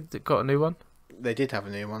they got a new one? They did have a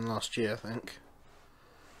new one last year, I think.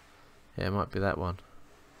 Yeah, it might be that one.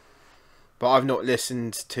 But I've not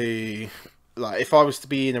listened to, like, if I was to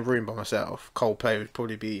be in a room by myself, Coldplay would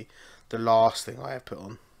probably be the last thing I have put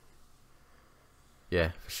on.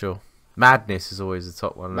 Yeah, for sure. Madness is always the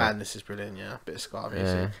top one. Madness is brilliant, yeah. Bit of ska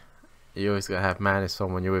music. Yeah. You always gotta have Madness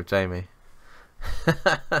on when you're with Jamie.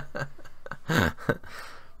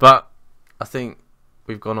 But I think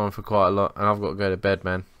we've gone on for quite a lot, and I've got to go to bed,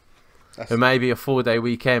 man. It may be a 4-day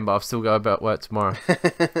weekend, but I've still got about work tomorrow.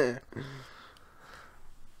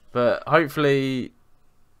 But hopefully,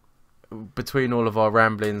 between all of our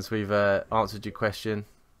ramblings, we've answered your question,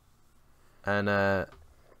 and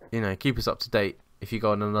keep us up to date if you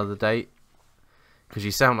go on another date, because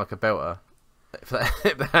you sound like a belter. If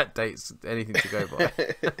that date's anything to go by.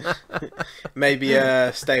 Maybe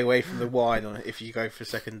stay away from the wine if you go for a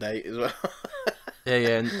second date as well.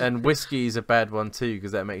 Yeah, and whiskey is a bad one too,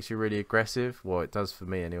 because that makes you really aggressive. Well, it does for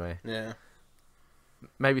me anyway. Yeah.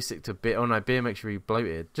 Maybe stick to beer. Oh no, beer makes you really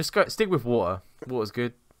bloated. Just stick with water. Water's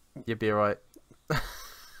good. You'll be alright.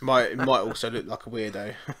 Might also look like a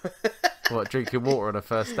weirdo. What, drinking water on a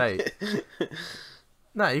first date?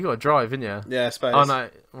 No, you got to drive, ain't you? Yeah, I suppose. Oh no,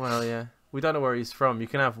 well yeah. We don't know where he's from. You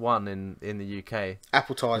can have one in the UK.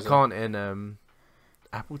 Appetizer. You can't in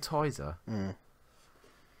appetizer. Mm.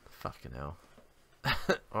 Fucking hell.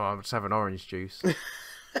 Oh, I'm just having orange juice.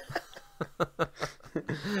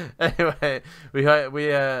 Anyway, we hope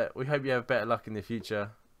you have better luck in the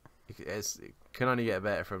future. It can only get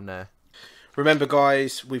better from there. Remember,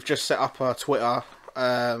 guys, we've just set up our Twitter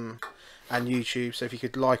and YouTube. So if you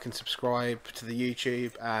could like and subscribe to the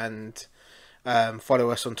YouTube and follow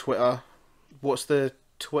us on Twitter. What's the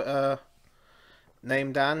Twitter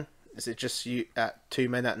name, Dan? Is it just you at 2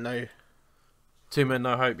 Men at No? 2 Men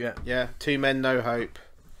No Hope, yeah. Yeah, 2 Men No Hope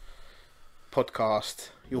podcast.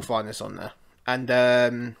 You'll find us on there.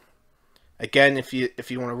 And again, if you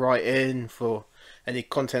want to write in for any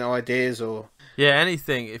content ideas or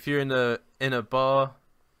anything. If you're in a bar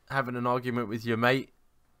having an argument with your mate,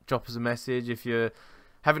 drop us a message. If you're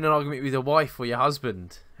having an argument with your wife or your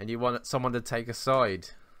husband and you want someone to take a side,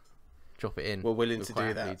 drop it in. We're willing to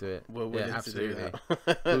do that. We're willing to do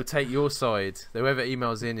that. We'll take your side. Whoever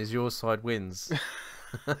emails in is your side wins.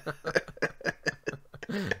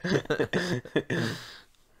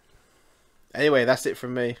 Anyway, that's it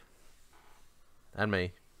from me. And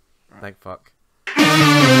me. Right. Thank fuck.